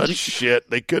were such shit.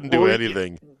 They couldn't do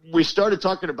anything. We started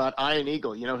talking about Iron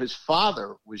Eagle. His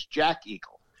father was Jack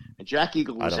Eagle, and Jack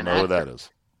Eagle was an actor. I don't know who that is.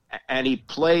 And he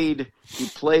played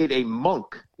a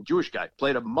monk, a Jewish guy,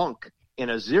 played a monk in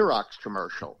a Xerox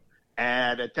commercial.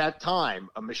 And at that time,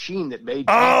 a machine that made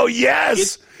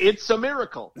yes, it's a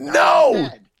miracle. No.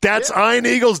 That's Iron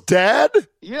Eagle's dad?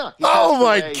 Yeah. Oh,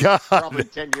 my God. Probably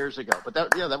 10 years ago. But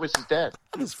that was his dad.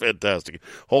 That's fantastic.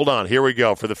 Hold on. Here we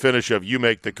go for the finish of You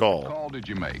Make the Call. What call did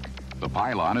you make? The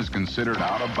pylon is considered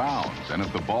out of bounds, and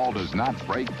if the ball does not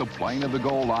break the plane of the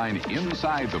goal line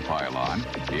inside the pylon,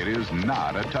 it is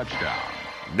not a touchdown.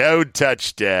 No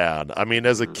touchdown. I mean,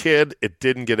 as a kid, it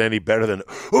didn't get any better than,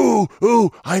 ooh,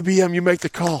 IBM, you make the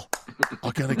call.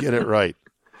 I'm going to get it right.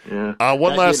 Yeah.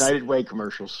 One last United Way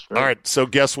commercials. Right? All right, so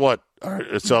guess what? All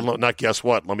right, so not guess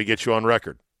what. Let me get you on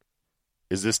record.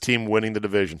 Is this team winning the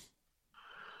division?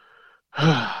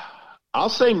 I'll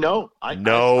say no.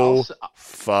 No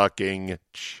fucking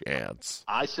chance.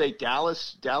 I say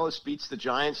Dallas beats the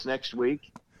Giants next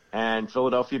week, and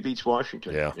Philadelphia beats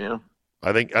Washington. Yeah.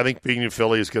 I think beating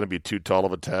Philly is going to be too tall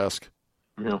of a task.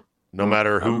 Yeah. No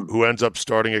matter who ends up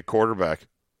starting at quarterback.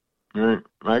 Right.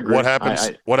 I agree. What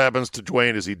happens to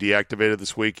Dwayne? Is he deactivated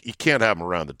this week? You can't have him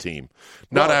around the team.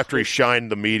 Not after he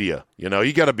shined the media. You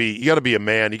got to be a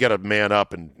man. You got to man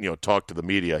up and talk to the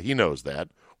media. He knows that,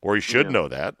 or he should know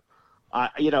that.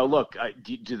 Look,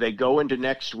 do they go into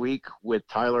next week with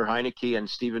Tyler Heineke and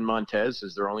Steven Montez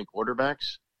as their only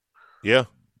quarterbacks? Yeah,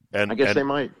 and I guess they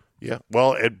might. Yeah,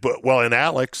 well, and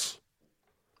Alex.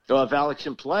 So if Alex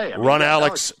can play, run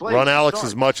Alex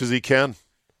as much as he can.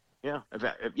 Yeah,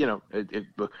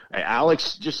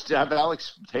 Alex, just have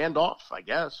Alex hand off, I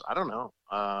guess. I don't know,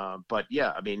 but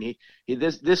yeah, I mean,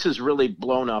 this is really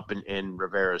blown up in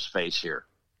Rivera's face here.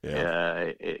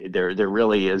 Yeah. There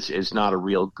really is not a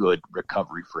real good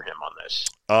recovery for him on this.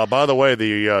 By the way,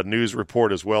 the news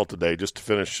report as well today, just to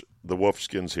finish the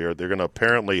Wolfskins here, they're going to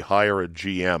apparently hire a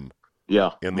GM.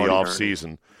 In the off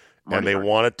season, and they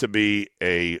want it to be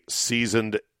a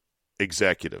seasoned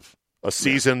executive. A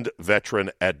seasoned veteran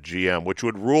at GM, which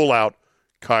would rule out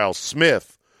Kyle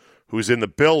Smith, who's in the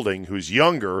building, who's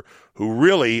younger, who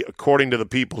really, according to the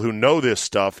people who know this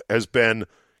stuff, has been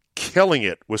killing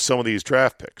it with some of these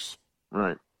draft picks.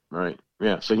 Right.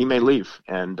 Yeah, so he may leave.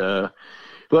 And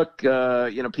look,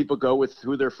 people go with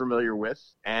who they're familiar with.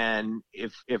 And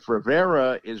if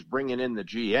Rivera is bringing in the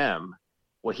GM,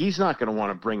 well, he's not going to want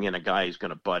to bring in a guy he's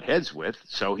going to butt heads with.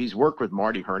 So he's worked with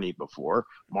Marty Herney before.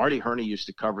 Marty Herney used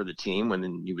to cover the team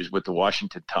when he was with the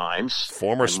Washington Times.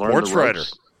 Former sports writer.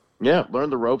 Yeah,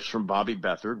 learned the ropes from Bobby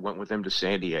Beathard, went with him to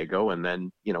San Diego, and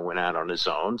then, went out on his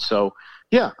own. So,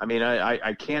 yeah, I mean,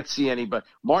 I can't see anybody.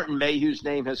 Martin Mayhew's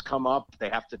name has come up. They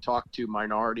have to talk to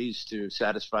minorities to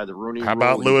satisfy the Rooney Rule. How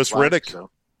about Louis Riddick?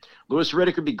 So. Louis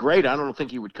Riddick would be great. I don't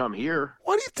think he would come here.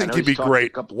 Why do you think he'd be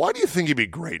great? Why do you think he'd be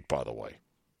great, by the way?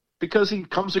 Because he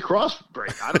comes across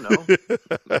great. I don't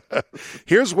know.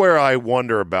 Here's where I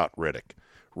wonder about Riddick.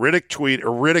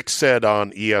 Riddick said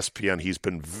on ESPN he's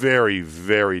been very,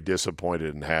 very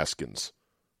disappointed in Haskins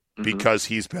because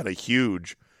he's been a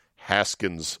huge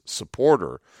Haskins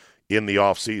supporter in the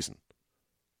offseason.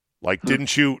 Like,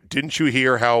 didn't you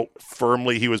hear how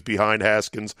firmly he was behind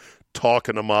Haskins,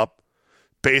 talking him up,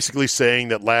 basically saying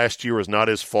that last year was not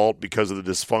his fault because of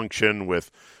the dysfunction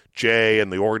with Jay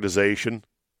and the organization?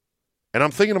 And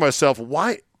I'm thinking to myself,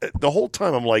 why? The whole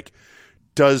time I'm like,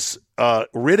 does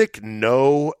Riddick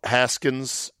know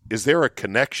Haskins? Is there a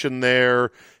connection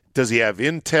there? Does he have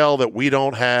intel that we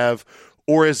don't have?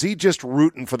 Or is he just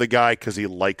rooting for the guy because he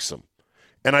likes him?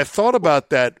 And I thought about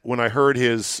that when I heard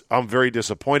his I'm very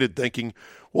disappointed, thinking,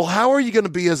 well, how are you going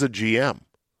to be as a GM?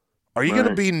 Are you going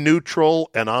to be neutral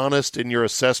and honest in your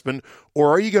assessment, or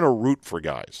are you going to root for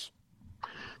guys?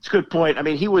 It's a good point. I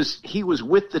mean, he was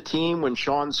with the team when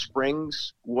Sean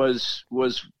Springs was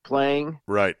playing.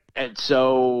 Right. And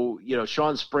so,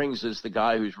 Sean Springs is the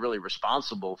guy who's really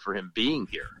responsible for him being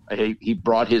here. He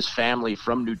brought his family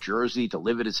from New Jersey to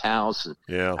live at his house and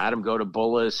had him go to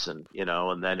Bullis and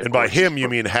then. And by him, you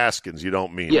mean Haskins. You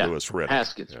don't mean Louis Riddick.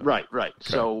 Haskins. Yeah. Right. Okay.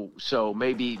 So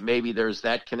maybe there's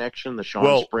that connection, the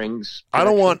Sean Springs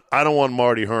connection. I don't want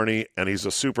Marty Herney, and he's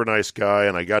a super nice guy,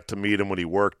 and I got to meet him when he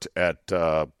worked at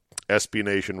SB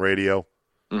Nation Radio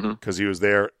because he was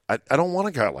there. I don't want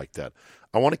a guy like that.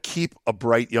 I want to keep a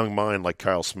bright young mind like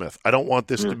Kyle Smith. I don't want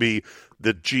this to be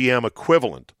the GM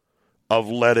equivalent of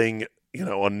letting,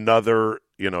 another,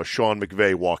 Sean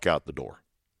McVay walk out the door.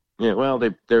 Yeah, well,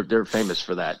 they're famous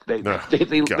for that. They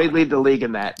lead the league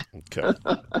in that. Okay.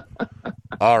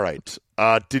 All right.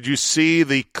 Did you see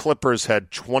the Clippers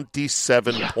had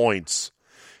 27 points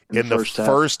in the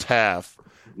first half?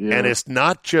 Yeah. And it's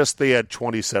not just they had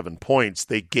 27 points.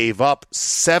 They gave up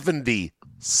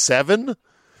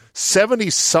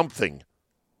 70-something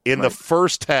in the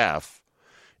first half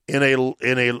in a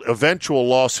eventual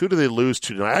loss. Who do they lose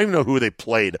to tonight? I don't even know who they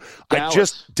played.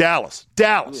 Dallas.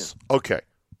 Yeah. Okay.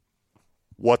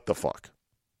 What the fuck?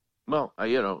 Well,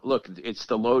 look, it's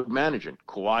the load management.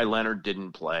 Kawhi Leonard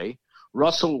didn't play.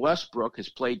 Russell Westbrook has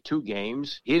played 2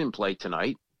 games. He didn't play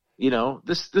tonight.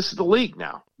 This is the league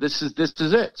now. This is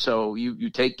it. So you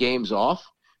take games off.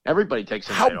 Everybody takes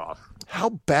a night off. How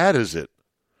bad is it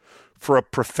for a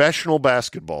professional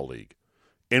basketball league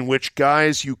in which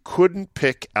guys you couldn't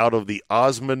pick out of the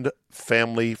Osmond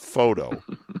family photo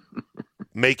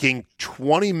making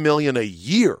 $20 million a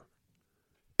year,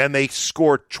 and they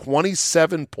score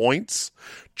 27 points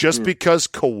just because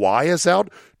Kawhi is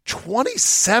out?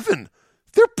 27.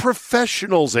 They're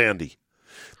professionals, Andy.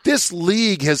 This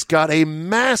league has got a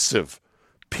massive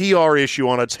PR issue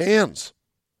on its hands.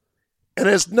 And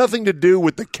it has nothing to do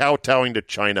with the kowtowing to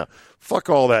China. Fuck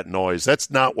all that noise. That's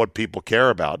not what people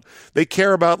care about. They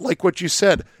care about, like what you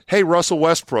said, hey, Russell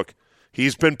Westbrook,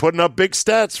 he's been putting up big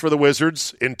stats for the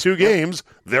Wizards in 2 games.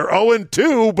 They're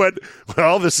 0-2, but,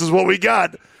 well, this is what we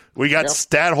got. We got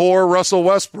stat whore Russell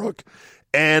Westbrook,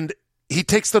 and he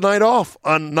takes the night off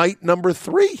on night number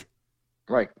 3.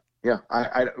 Right. Yeah,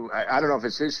 I don't know if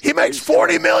it's his. He makes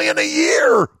 $40 million a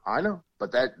year. I know,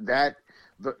 but the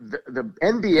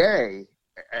NBA,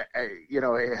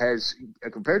 has,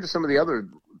 compared to some of the other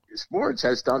sports,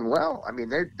 has done well. I mean,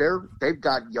 they've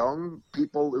got young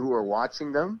people who are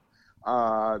watching them.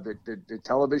 The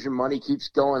television money keeps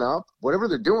going up. Whatever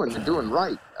they're doing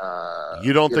right.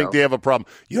 You don't think they have a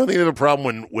problem? You don't think they have a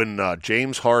problem when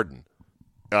James Harden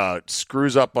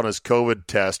screws up on his COVID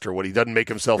test or when he doesn't make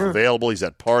himself available, he's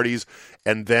at parties,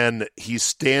 and then he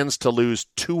stands to lose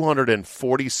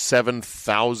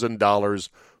 $247,000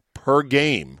 per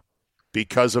game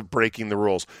because of breaking the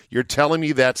rules. You're telling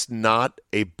me that's not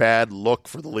a bad look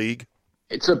for the league?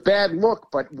 It's a bad look,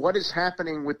 but what is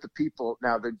happening with the people?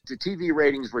 Now, the TV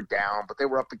ratings were down, but they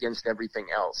were up against everything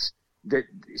else. It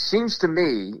seems to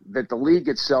me that the league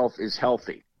itself is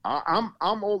healthy.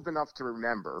 I'm old enough to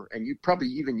remember, and you probably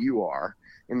even you are.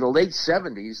 In the late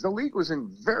 '70s, the league was in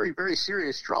very, very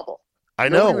serious trouble. I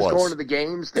know Nobody it was going to the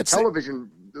games. The television.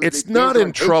 It's the not games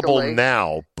in trouble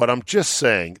now, but I'm just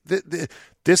saying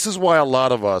this is why a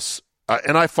lot of us,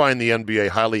 and I find the NBA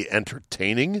highly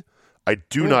entertaining. I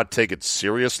do not take it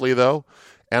seriously though,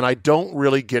 and I don't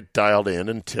really get dialed in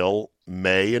until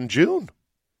May and June.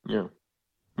 Yeah.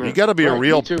 You got to be a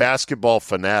real basketball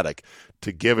fanatic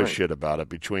to give a shit about it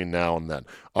between now and then.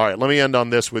 All right, let me end on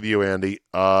this with you, Andy.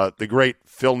 The great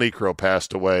Phil Niekro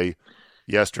passed away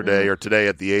yesterday or today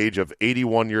at the age of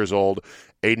 81 years old,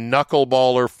 a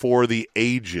knuckleballer for the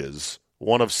ages,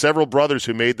 one of several brothers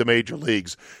who made the major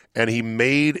leagues, and he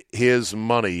made his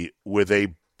money with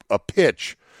a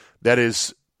pitch that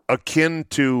is akin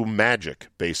to magic,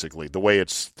 basically, the way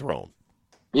it's thrown.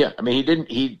 Yeah, I mean,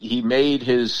 he made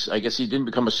his, I guess he didn't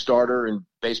become a starter in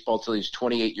baseball till he's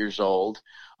 28 years old.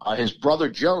 His brother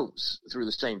Joe's threw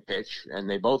the same pitch, and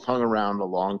they both hung around a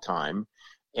long time.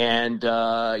 And,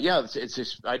 it's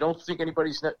just, I don't think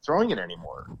anybody's throwing it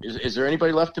anymore. Is there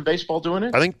anybody left in baseball doing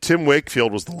it? I think Tim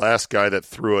Wakefield was the last guy that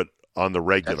threw it on the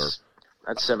regular.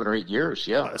 That's 7 or 8 years,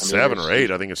 yeah. 7 or 8.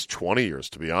 I think it's 20 years,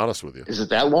 to be honest with you. Is it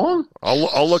that long?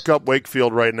 I'll look up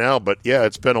Wakefield right now, but yeah,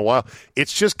 it's been a while.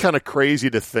 It's just kind of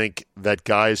crazy to think that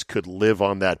guys could live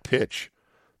on that pitch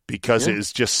because it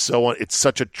is just it's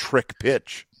such a trick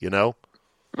pitch, you know?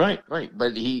 Right.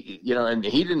 But he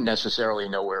didn't necessarily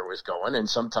know where it was going, and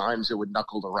sometimes it would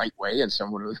knuckle the right way and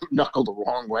someone would knuckle the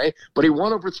wrong way, but he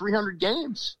won over 300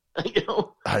 games, you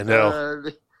know? I know.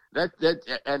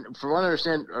 And from what I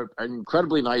understand, an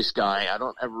incredibly nice guy. I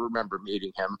don't ever remember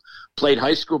meeting him. Played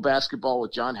high school basketball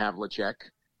with John Havlicek,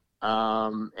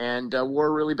 and wore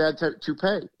a really bad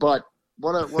toupee. But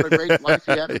what a great life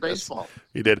he had in baseball.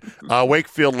 He did.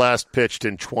 Wakefield last pitched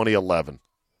in 2011.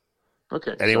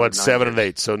 Okay, and he went 7 and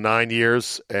 8, so 9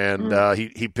 years, and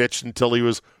he pitched until he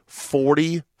was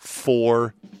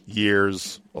 44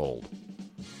 years old.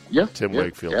 Yeah, Tim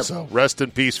Wakefield. Yep. So rest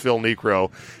in peace, Phil Niekro.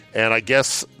 And I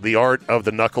guess the art of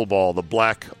the knuckleball, the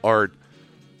black art,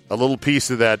 a little piece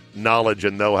of that knowledge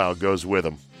and know-how goes with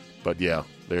him. But, yeah,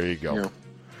 there you go. Yeah.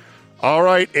 All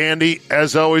right, Andy,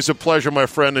 as always, a pleasure, my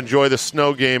friend. Enjoy the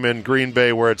snow game in Green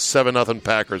Bay where it's 7-0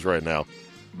 Packers right now.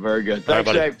 Very good. Thanks,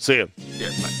 buddy. Dave. See you. Yeah,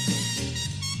 bye.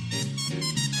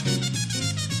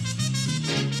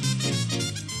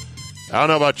 I don't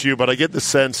know about you, but I get the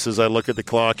sense as I look at the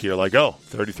clock here,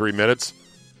 33 minutes.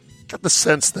 Got the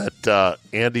sense that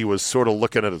Andy was sort of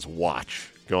looking at his watch,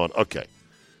 going, okay,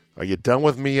 are you done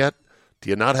with me yet? Do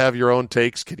you not have your own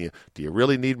takes? Do you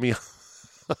really need me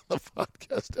on the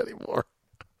podcast anymore?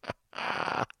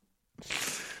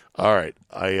 All right.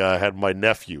 I had my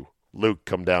nephew, Luke,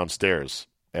 come downstairs,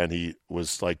 and he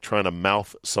was trying to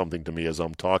mouth something to me as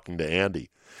I'm talking to Andy.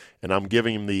 And I'm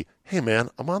giving him the, hey, man,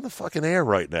 I'm on the fucking air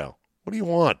right now. What do you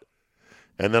want?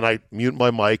 And then I mute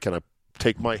my mic and I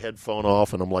take my headphone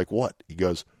off and I'm like, what? He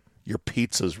goes, your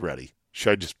pizza's ready. Should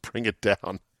I just bring it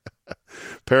down?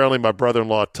 Apparently my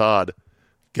brother-in-law, Todd,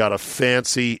 got a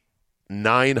fancy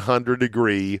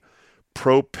 900-degree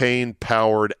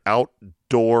propane-powered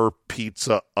outdoor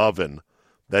pizza oven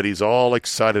that he's all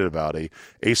excited about.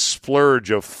 A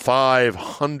splurge of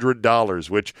 $500,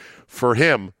 which for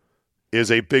him is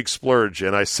a big splurge.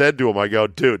 And I said to him, I go,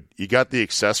 dude, you got the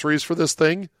accessories for this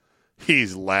thing? He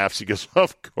laughs. He goes,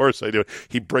 of course I do.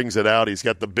 He brings it out. He's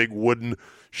got the big wooden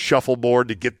shuffleboard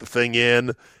to get the thing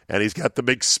in, and he's got the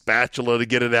big spatula to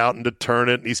get it out and to turn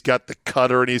it, and he's got the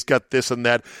cutter, and he's got this and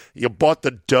that. You bought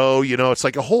the dough, it's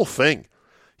like a whole thing.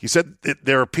 He said that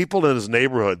there are people in his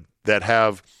neighborhood that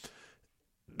have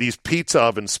these pizza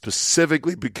ovens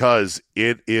specifically because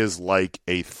it is like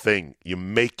a thing. You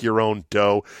make your own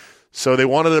dough. So they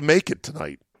wanted to make it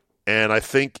tonight. And I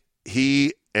think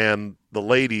he and the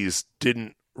ladies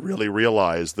didn't really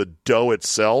realize the dough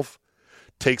itself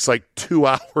takes 2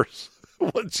 hours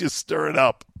once you stir it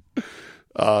up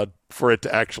for it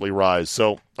to actually rise.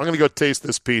 So I'm going to go taste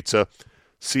this pizza,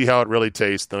 see how it really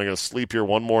tastes. Then I'm going to sleep here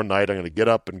one more night. I'm going to get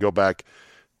up and go back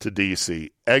to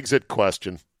D.C. Exit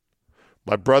question.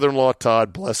 My brother-in-law,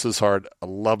 Todd, bless his heart, I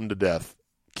love him to death,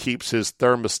 keeps his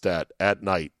thermostat at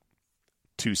night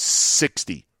to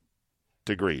 60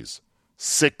 degrees.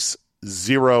 60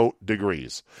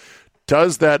 degrees.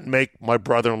 Does that make my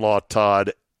brother-in-law,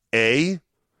 Todd, A,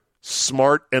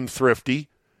 smart and thrifty,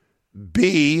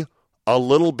 B, a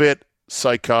little bit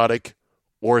psychotic,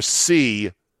 or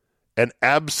C, an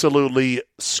absolutely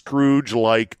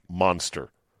Scrooge-like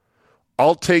monster?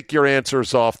 I'll take your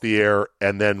answers off the air,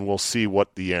 and then we'll see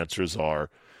what the answers are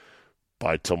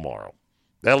by tomorrow.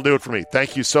 That'll do it for me.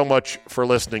 Thank you so much for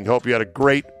listening. Hope you had a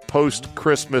great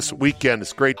post-Christmas weekend.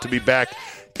 It's great to be back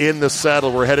in the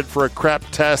saddle. We're headed for a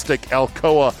craptastic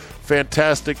Alcoa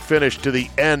fantastic finish to the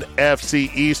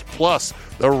NFC East, plus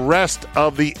the rest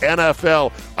of the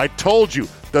NFL. I told you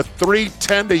the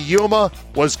 310 to Yuma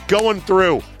was going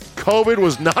through. COVID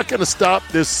was not going to stop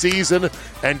this season,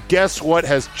 and guess what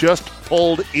has just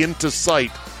pulled into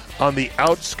sight on the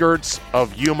outskirts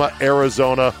of Yuma,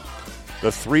 Arizona?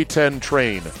 The 310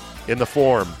 train in the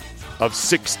form of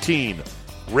 16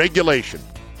 regulation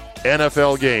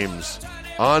NFL games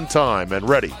on time and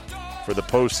ready for the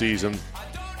postseason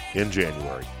in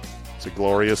January. It's a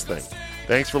glorious thing.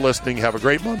 Thanks for listening. Have a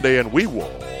great Monday, and we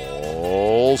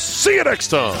will see you next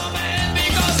time.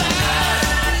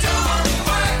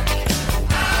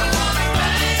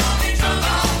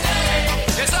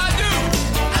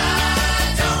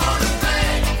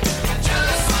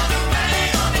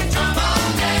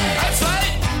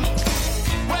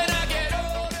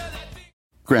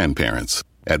 Grandparents.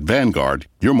 At Vanguard,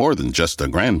 you're more than just a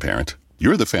grandparent.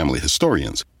 You're the family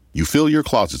historians. You fill your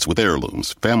closets with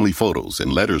heirlooms, family photos,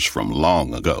 and letters from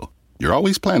long ago. You're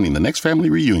always planning the next family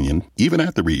reunion, even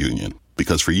at the reunion.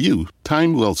 Because for you,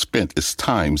 time well spent is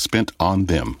time spent on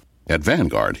them. At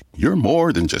Vanguard, you're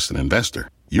more than just an investor.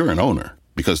 You're an owner.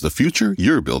 Because the future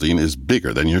you're building is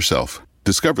bigger than yourself.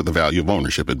 Discover the value of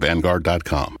ownership at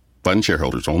Vanguard.com. Fund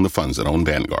shareholders own the funds that own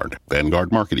Vanguard.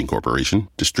 Vanguard Marketing Corporation,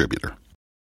 distributor.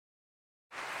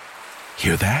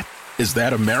 Hear that? Is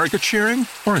that America cheering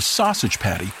or a sausage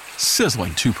patty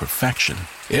sizzling to perfection?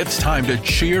 It's time to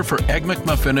cheer for Egg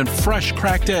McMuffin and fresh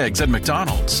cracked eggs at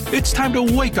McDonald's. It's time to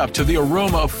wake up to the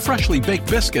aroma of freshly baked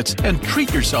biscuits and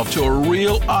treat yourself to a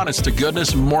real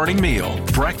honest-to-goodness morning meal.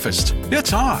 Breakfast.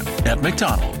 It's on at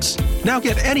McDonald's. Now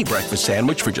get any breakfast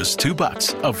sandwich for just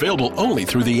 $2. Available only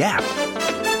through the app.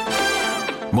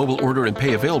 Mobile order and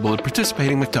pay available at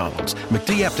participating McDonald's.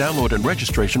 McD app download and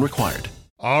registration required.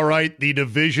 All right, the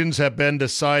divisions have been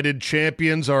decided,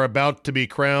 champions are about to be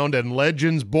crowned, and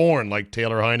legends born like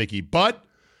Taylor Heineke. But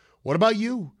what about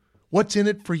you? What's in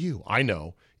it for you? I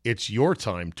know. It's your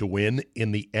time to win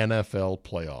in the NFL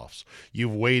playoffs.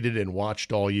 You've waited and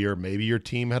watched all year. Maybe your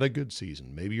team had a good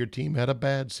season. Maybe your team had a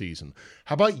bad season.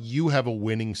 How about you have a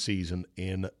winning season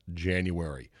in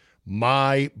January?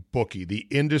 MyBookie, the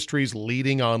industry's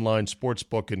leading online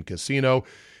sportsbook and casino,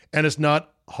 and it's not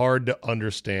hard to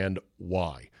understand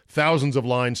why. Thousands of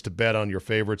lines to bet on your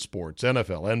favorite sports.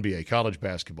 NFL, NBA, college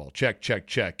basketball. Check, check,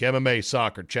 check. MMA,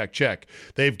 soccer. Check, check.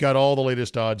 They've got all the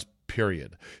latest odds,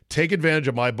 period. Take advantage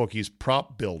of MyBookie's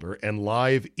prop builder and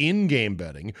live in-game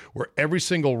betting, where every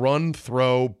single run,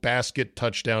 throw, basket,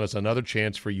 touchdown is another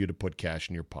chance for you to put cash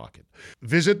in your pocket.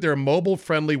 Visit their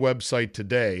mobile-friendly website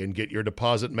today and get your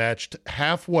deposit matched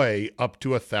halfway up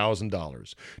to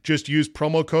 $1,000. Just use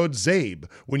promo code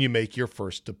ZABE when you make your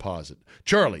first deposit.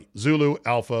 Charlie, Zulu,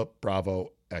 Alpha,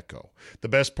 Bravo, Echo. The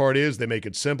best part is they make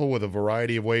it simple with a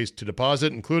variety of ways to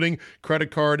deposit, including credit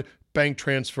card, bank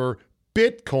transfer,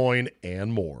 Bitcoin,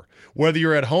 and more. Whether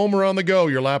you're at home or on the go,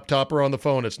 your laptop or on the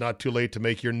phone, it's not too late to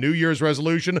make your New Year's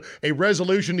resolution a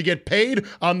resolution to get paid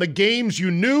on the games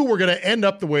you knew were going to end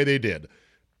up the way they did.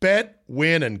 Bet,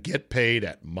 win, and get paid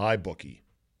at MyBookie.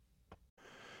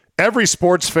 Every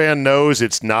sports fan knows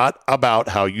it's not about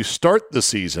how you start the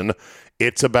season,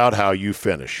 it's about how you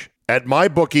finish. At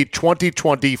MyBookie,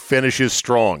 2020 finishes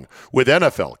strong with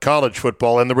NFL, college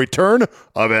football, and the return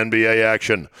of NBA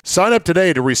action. Sign up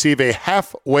today to receive a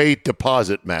halfway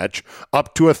deposit match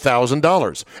up to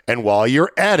 $1,000. And while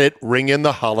you're at it, ring in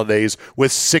the holidays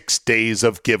with 6 days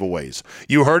of giveaways.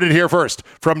 You heard it here first.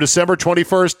 From December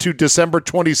 21st to December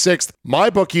 26th,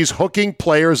 MyBookie's hooking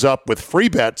players up with free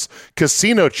bets,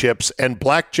 casino chips, and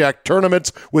blackjack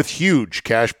tournaments with huge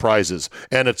cash prizes.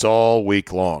 And it's all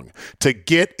week long. To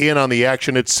get in on the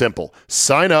action, it's simple.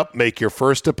 Sign up, make your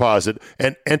first deposit,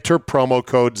 and enter promo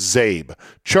code ZABE.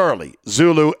 Charlie,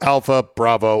 Zulu, Alpha,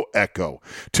 Bravo, Echo.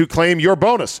 To claim your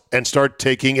bonus and start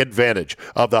taking advantage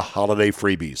of the holiday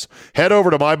freebies. Head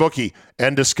over to MyBookie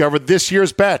and discover this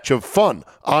year's batch of fun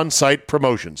on-site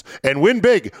promotions and win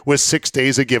big with 6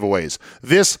 days of giveaways.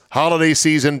 This holiday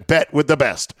season, bet with the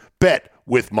best. Bet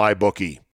with MyBookie.